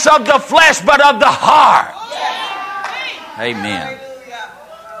weren't just of the flesh, but of the heart. Amen.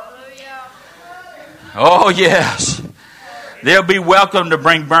 Oh, yes. They'll be welcome to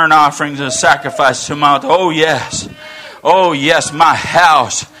bring burnt offerings and sacrifice to Mount. Oh, yes. Oh, yes. My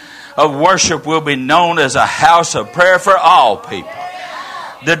house of worship will be known as a house of prayer for all people.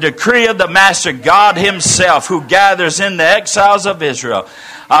 The decree of the Master God Himself, who gathers in the exiles of Israel.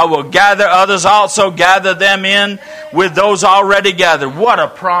 I will gather others also, gather them in with those already gathered. What a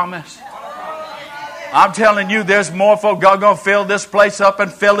promise. I'm telling you, there's more folk. God going to fill this place up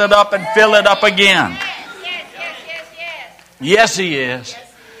and fill it up and fill it up again. Yes, He is.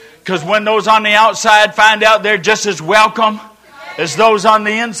 Because when those on the outside find out they're just as welcome as those on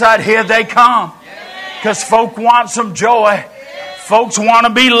the inside, here they come. Because folk want some joy. Folks want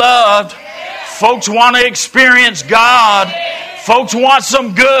to be loved. Folks want to experience God. Folks want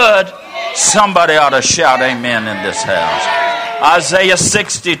some good. Somebody ought to shout amen in this house. Isaiah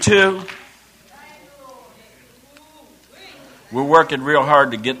 62. We're working real hard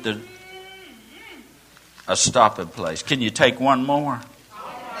to get a stopping place. Can you take one more?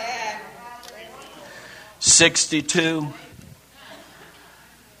 62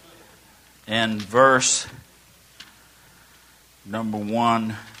 and verse number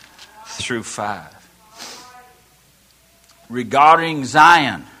 1 through 5. Regarding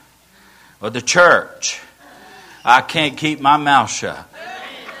Zion, or the church, I can't keep my mouth shut.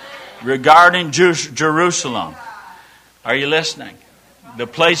 Regarding Jerusalem, are you listening? The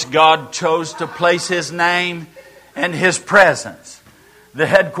place God chose to place His name and His presence. The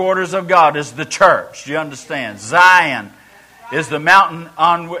headquarters of God is the church. Do you understand? Zion is the mountain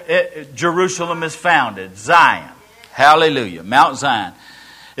on which Jerusalem is founded. Zion. Hallelujah. Mount Zion.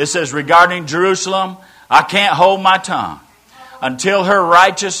 It says, regarding Jerusalem, I can't hold my tongue until her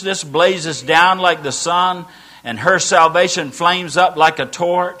righteousness blazes down like the sun and her salvation flames up like a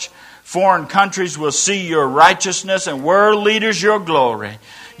torch. Foreign countries will see your righteousness and world leaders your glory.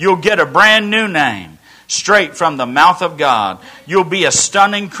 You'll get a brand new name straight from the mouth of God. You'll be a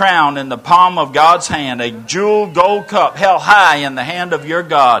stunning crown in the palm of God's hand, a jeweled gold cup held high in the hand of your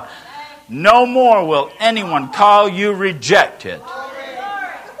God. No more will anyone call you rejected.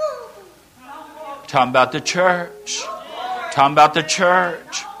 Talking about the church. Talking about the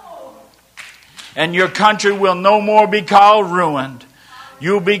church. And your country will no more be called ruined.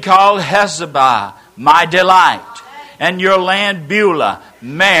 You'll be called Hezbollah, my delight. And your land Beulah,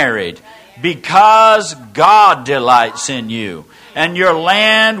 married, because God delights in you. And your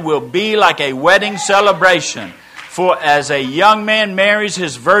land will be like a wedding celebration. For as a young man marries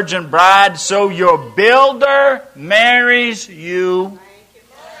his virgin bride, so your builder marries you.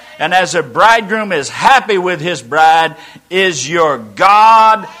 And as a bridegroom is happy with his bride, is your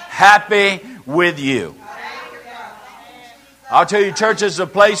God happy with you? I'll tell you, church is a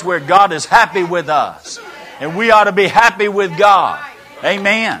place where God is happy with us. And we ought to be happy with God.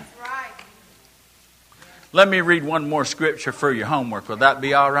 Amen. Let me read one more scripture for your homework. Will that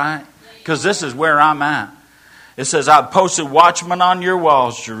be all right? Because this is where I'm at. It says, I've posted watchmen on your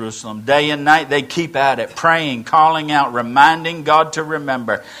walls, Jerusalem. Day and night they keep at it, praying, calling out, reminding God to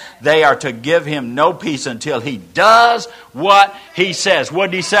remember. They are to give him no peace until he does what he says.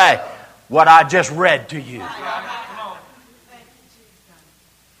 What did he say? What I just read to you.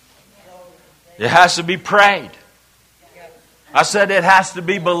 It has to be prayed. I said it has to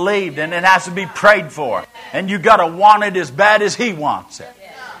be believed and it has to be prayed for. And you got to want it as bad as he wants it.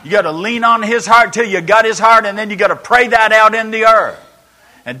 You got to lean on his heart till you got his heart, and then you got to pray that out in the earth.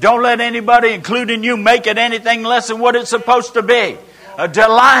 And don't let anybody, including you, make it anything less than what it's supposed to be. A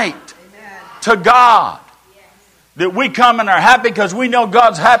delight to God. That we come and are happy because we know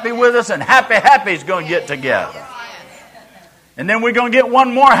God's happy with us, and happy is going to get together. And then we're going to get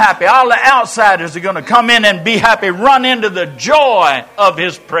one more happy. All the outsiders are going to come in and be happy, run into the joy of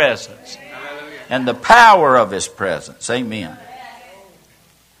his presence and the power of his presence. Amen.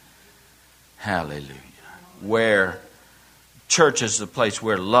 Hallelujah. Where church is the place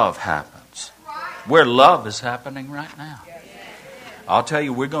where love happens. Where love is happening right now. I'll tell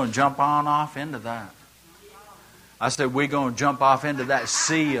you, we're going to jump on off into that. I said we're going to jump off into that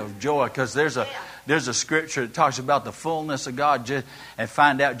sea of joy, because there's a scripture that talks about the fullness of God, and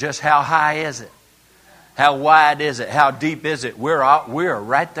find out just how high is it, how wide is it, how deep is it. We're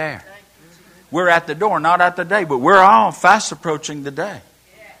right there. We're at the door, not at the day, but we're all fast approaching the day.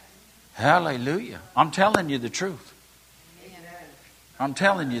 Hallelujah. I'm telling you the truth. I'm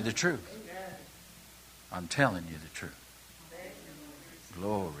telling you the truth. I'm telling you the truth.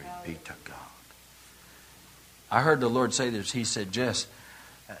 Glory be to God. I heard the Lord say this. He said, Jess,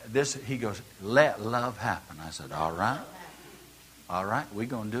 he goes, let love happen. I said, all right. All right, we're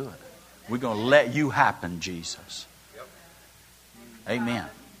going to do it. We're going to let you happen, Jesus. Amen.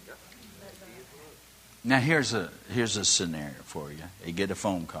 Now here's a scenario for you. You get a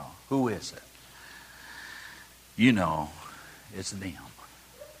phone call. Who is it? You know, it's them.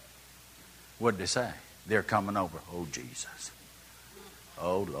 What did they say? They're coming over. Oh, Jesus.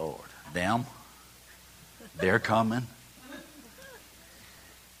 Oh, Lord. Them? They're coming.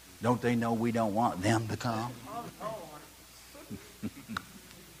 Don't they know we don't want them to come?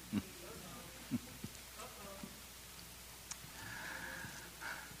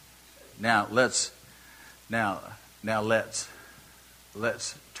 Now let's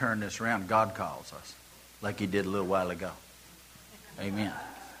turn this around. God calls us, like He did a little while ago. Amen.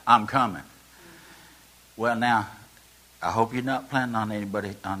 I'm coming. Well, now, I hope you're not planning on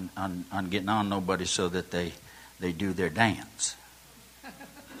anybody on getting on nobody so that they do their dance.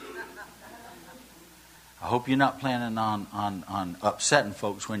 I hope you're not planning on upsetting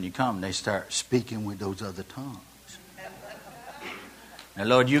folks when you come. They start speaking with those other tongues. Now,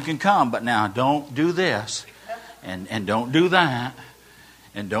 Lord, you can come, but now don't do this, and don't do that,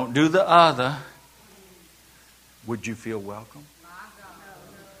 and don't do the other. Would you feel welcome?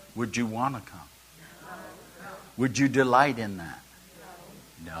 Would you want to come? Would you delight in that?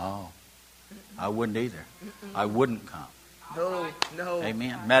 No, I wouldn't either. I wouldn't come. No.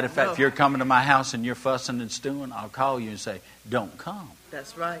 Amen. Matter of fact, if you're coming to my house and you're fussing and stewing, I'll call you and say, don't come.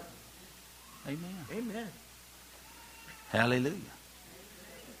 That's right. Amen. Hallelujah.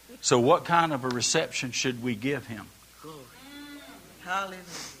 So what kind of a reception should we give Him? Glory. Hallelujah.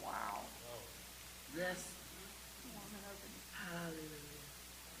 Wow. Yes. Hallelujah.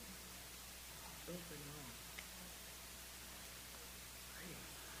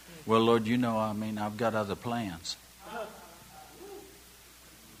 Well, Lord, you know, I've got other plans.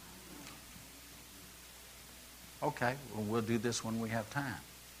 Okay, well, we'll do this when we have time.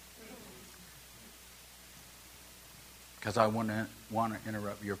 Because I want to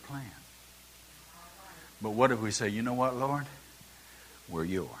interrupt your plan. But what if we say, you know what, Lord? We're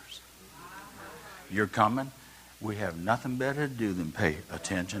yours. You're coming. We have nothing better to do than pay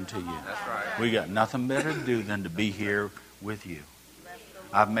attention to you. That's right. We got nothing better to do than to be here with you.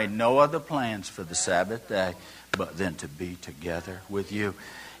 I've made no other plans for the Sabbath day but then to be together with you.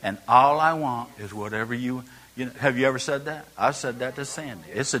 And all I want is whatever you know. Have you ever said that? I've said that to Sandy.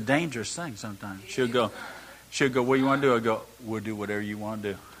 It's a dangerous thing sometimes. She'll go, She'll go, what do you want to do? I go, we'll do whatever you want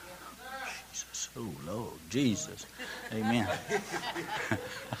to do. Jesus, oh Lord, Jesus. Amen.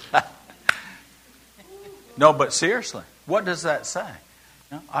 No, but seriously, what does that say?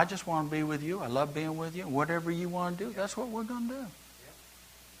 You know, I just want to be with you. I love being with you. Whatever you want to do, that's what we're going to do.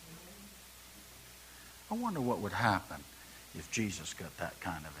 I wonder what would happen if Jesus got that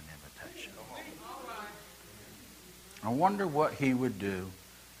kind of an invitation. I wonder what he would do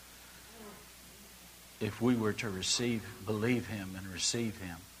if we were to believe him and receive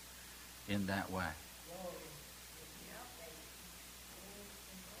him in that way.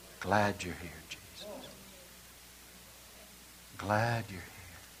 Glad you're here, Jesus. Glad you're here.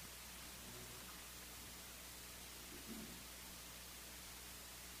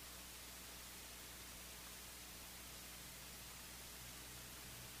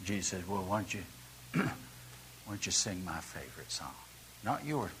 Jesus said, well, why don't you sing my favorite song? Not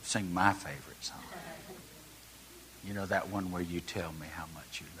yours, sing my favorite song. You know that one where you tell me how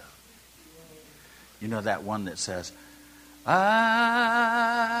much you love me. You know that one that says, I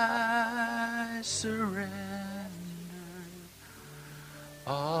surrender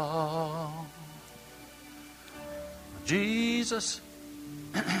all. Jesus,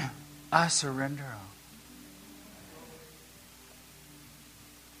 I surrender all.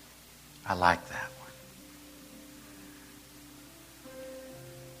 I like that one.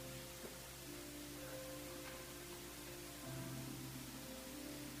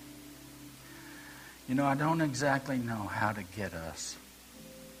 You know, I don't exactly know how to get us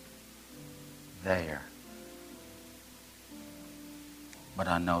there. But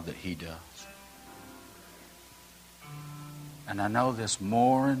I know that he does. And I know this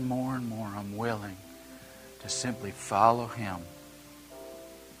more and more and more. I'm willing to simply follow him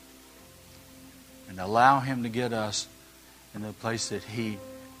and allow him to get us in the place that he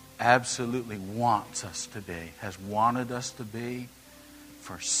absolutely wants us to be, has wanted us to be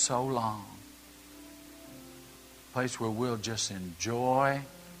for so long. A place where we'll just enjoy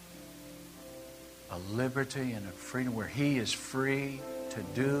a liberty and a freedom where he is free to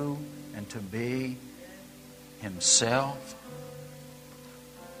do and to be himself.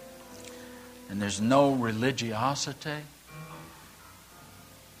 And there's no religiosity.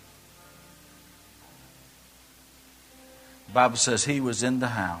 The Bible says he was in the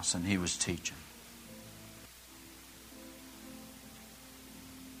house and he was teaching.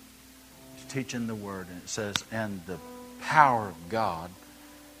 He's teaching the word, and it says, and the power of God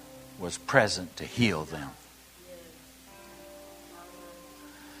was present to heal them.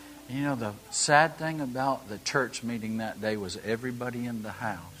 You know, the sad thing about the church meeting that day was everybody in the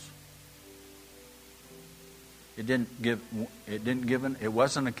house. It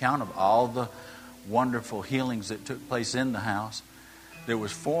wasn't an account of all the wonderful healings that took place in the house. There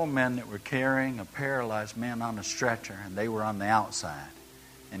was 4 men that were carrying a paralyzed man on a stretcher, and they were on the outside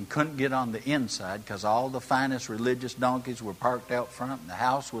and couldn't get on the inside because all the finest religious donkeys were parked out front and the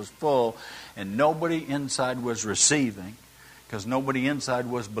house was full, and nobody inside was receiving because nobody inside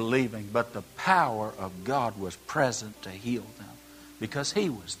was believing. But the power of God was present to heal them because he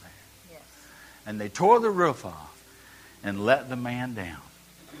was there. Yes. And they tore the roof off and let the man down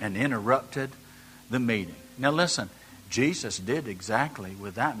and interrupted the meeting. Now listen, Jesus did exactly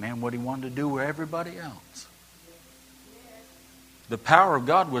with that man what he wanted to do with everybody else. The power of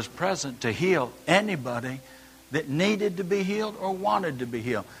God was present to heal anybody that needed to be healed or wanted to be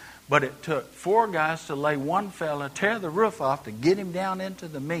healed. But it took 4 guys to lay one fella, tear the roof off to get him down into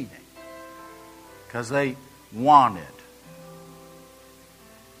the meeting. Because they wanted.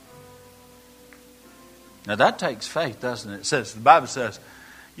 Now that takes faith, doesn't it? The Bible says,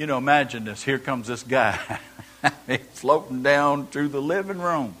 you know, imagine this. Here comes this guy floating down through the living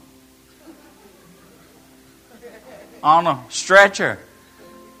room on a stretcher.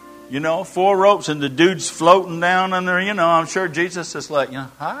 You know, 4 ropes and the dude's floating down in there. You know, I'm sure Jesus is like, you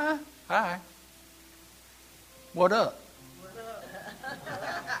know, hi. What up?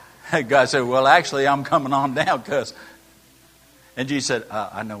 God said, well, actually, I'm coming on down because. And Jesus said,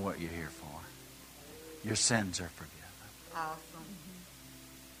 I know what you're here for. Your sins are forgiven. Awesome.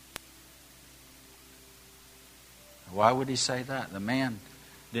 Why would he say that? The man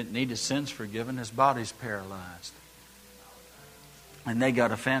didn't need his sins forgiven. His body's paralyzed. And they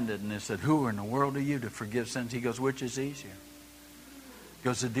got offended and they said, who in the world are you to forgive sins? He goes, which is easier? He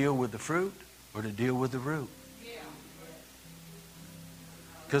goes, to deal with the fruit or to deal with the root?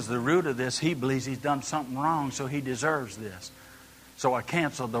 Because the root of this, he believes he's done something wrong, so he deserves this. So I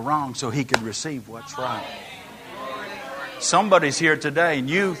canceled the wrong so he could receive what's right. Somebody's here today and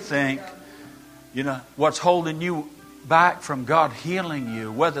you think, you know, what's holding you back from God healing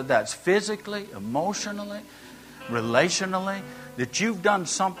you, whether that's physically, emotionally, relationally, that you've done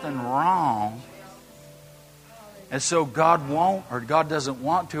something wrong, and so God won't, or God doesn't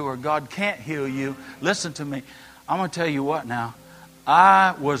want to, or God can't heal you. Listen to me. I'm going to tell you what now.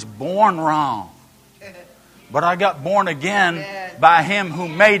 I was born wrong, but I got born again by Him who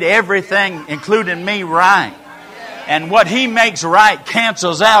made everything, including me, right. And what He makes right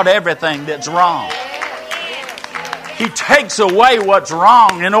cancels out everything that's wrong. He takes away what's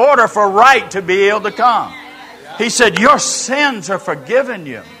wrong in order for right to be able to come. He said, your sins are forgiven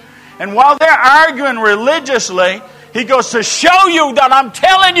you. And while they're arguing religiously, He goes, to show you that I'm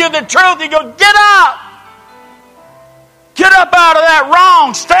telling you the truth, He goes, get up. Get up out of that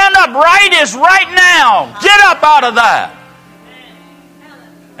wrong. Stand up. Right is right now. Get up out of that.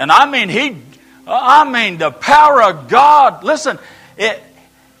 And I mean the power of God. Listen, it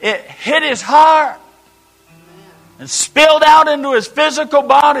hit his heart and spilled out into his physical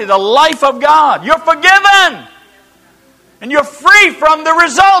body, the life of God. You're forgiven. And you're free from the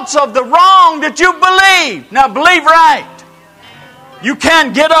results of the wrong that you believe. Now believe right. You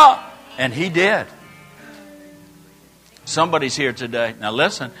can get up. And he did. Somebody's here today. Now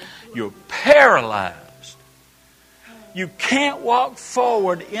listen, you're paralyzed. You can't walk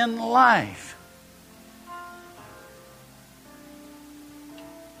forward in life.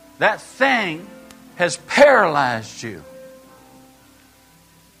 That thing has paralyzed you.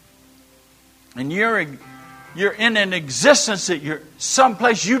 And you're in an existence that you're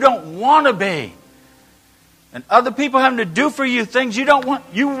someplace you don't want to be. And other people having to do for you things you don't want.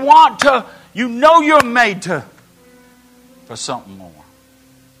 You know you're made for something more.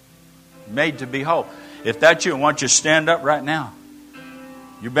 Made to be whole. If that's you, I want you to stand up right now.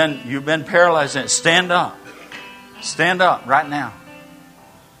 You've been paralyzed. Stand up. Stand up right now.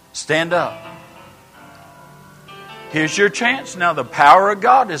 Stand up. Here's your chance now. The power of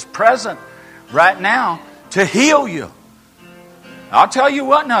God is present right now to heal you. I'll tell you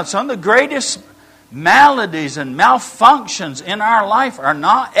what now, some of the greatest maladies and malfunctions in our life are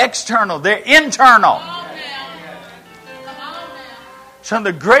not external, they're internal. Some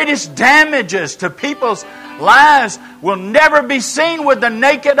of the greatest damages to people's lives will never be seen with the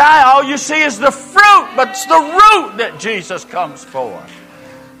naked eye. All you see is the fruit, but it's the root that Jesus comes for.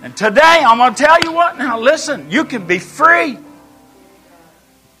 And today, I'm going to tell you what now. Listen, you can be free.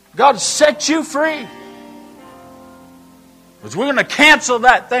 God set you free. Because we're going to cancel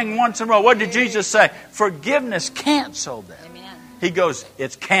that thing once and for all. What did Jesus say? Forgiveness canceled that. Amen. He goes,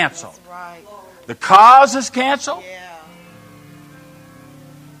 it's canceled. That's right. The cause is canceled. Yeah.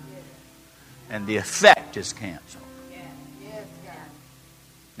 And the effect is canceled. Yes, God.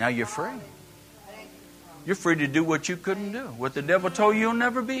 Now you're free. You're free to do what you couldn't do. What the devil told you you'll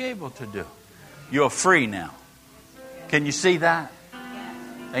never be able to do. You're free now. Can you see that?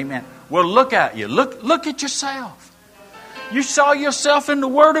 Amen. Well, look at you. Look at yourself. You saw yourself in the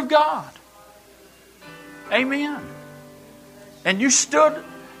Word of God. Amen. And you stood.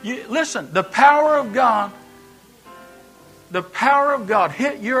 Listen, the power of God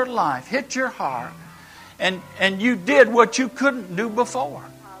hit your life, hit your heart, and you did what you couldn't do before.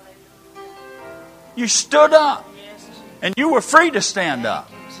 You stood up, and you were free to stand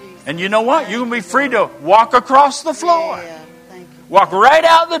up. And you know what? You can be free to walk across the floor. Walk right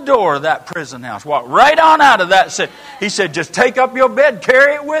out the door of that prison house. Walk right on out of that. He said, just take up your bed,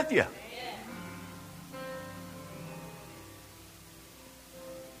 carry it with you.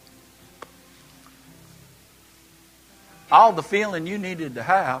 All the feeling you needed to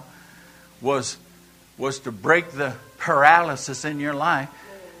have was to break the paralysis in your life.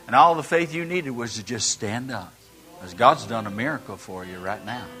 And all the faith you needed was to just stand up. Because God's done a miracle for you right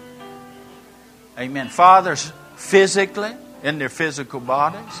now. Amen. Fathers, physically, in their physical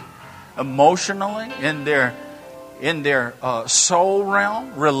bodies, emotionally, in their soul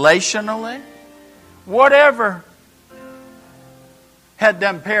realm, relationally, whatever had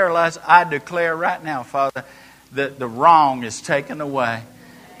them paralyzed, I declare right now, Father, that the wrong is taken away.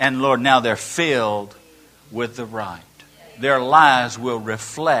 And Lord, now they're filled with the right. Their lives will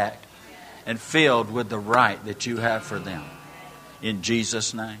reflect and filled with the right that you have for them. In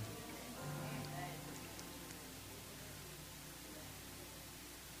Jesus' name.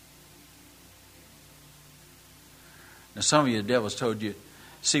 Now some of you, the devil's told you,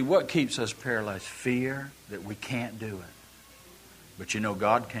 see, what keeps us paralyzed? Fear that we can't do it. But you know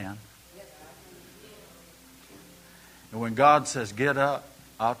God can. And when God says, get up,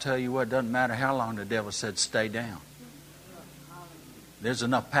 I'll tell you what, it doesn't matter how long the devil said, stay down. There's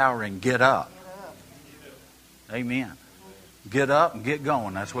enough power in get up. Amen. Get up and get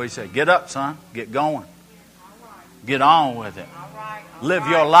going. That's what he said. Get up, son. Get going. Get on with it. All right. Live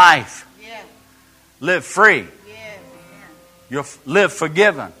your life. Yes. Live free. Yes. Live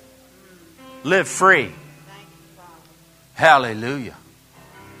forgiven. Live free. Thank you, Father. Hallelujah.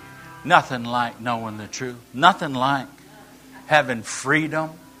 Nothing like knowing the truth. Nothing like having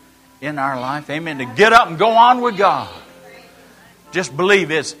freedom in our life. Amen. To get up and go on with God. Just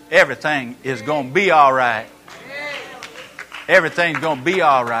believe everything is going to be all right. Everything's going to be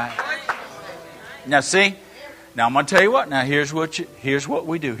all right. Now see, now I'm going to tell you what. Now here's what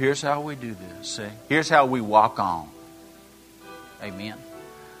we do. Here's how we do this. See, here's how we walk on. Amen.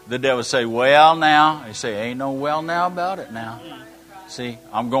 The devil say, well now. They say, ain't no well now about it now. See,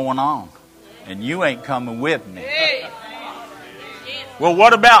 I'm going on. And you ain't coming with me. Well,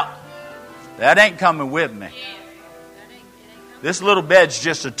 what about? That ain't coming with me. This little bed's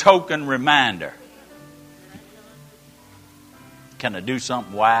just a token reminder. Can I do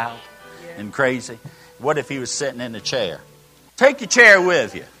something wild and crazy? What if he was sitting in the chair? Take your chair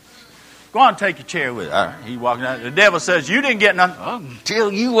with you. Go on, take your chair with you. All right, he's walking out. The devil says, you didn't get nothing. I'll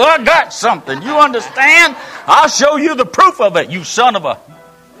tell you, I got something. You understand? I'll show you the proof of it, you son of a...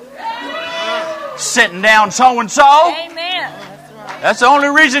 Sitting down so-and-so. Amen. That's the only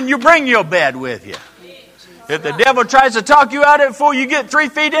reason you bring your bed with you. If the devil tries to talk you out of it before you get 3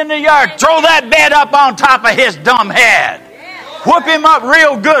 feet in the yard, throw that bed up on top of his dumb head. Whoop him up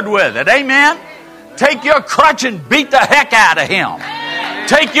real good with it. Amen? Take your crutch and beat the heck out of him.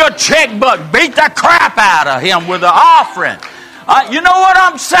 Take your checkbook, beat the crap out of him with the offering. You know what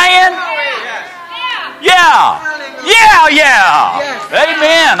I'm saying? Yeah.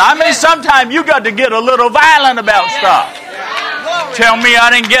 Amen. I mean, sometimes you got to get a little violent about stuff. Tell me I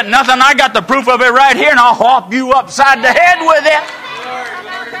didn't get nothing. I got the proof of it right here, and I'll whop you upside the head with it.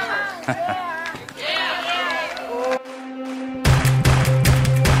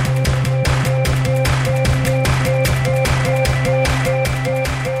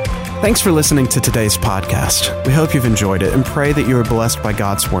 Thanks for listening to today's podcast. We hope you've enjoyed it and pray that you are blessed by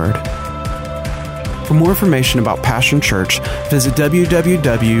God's Word. For more information about Passion Church, visit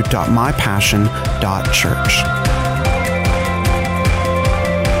www.mypassion.church.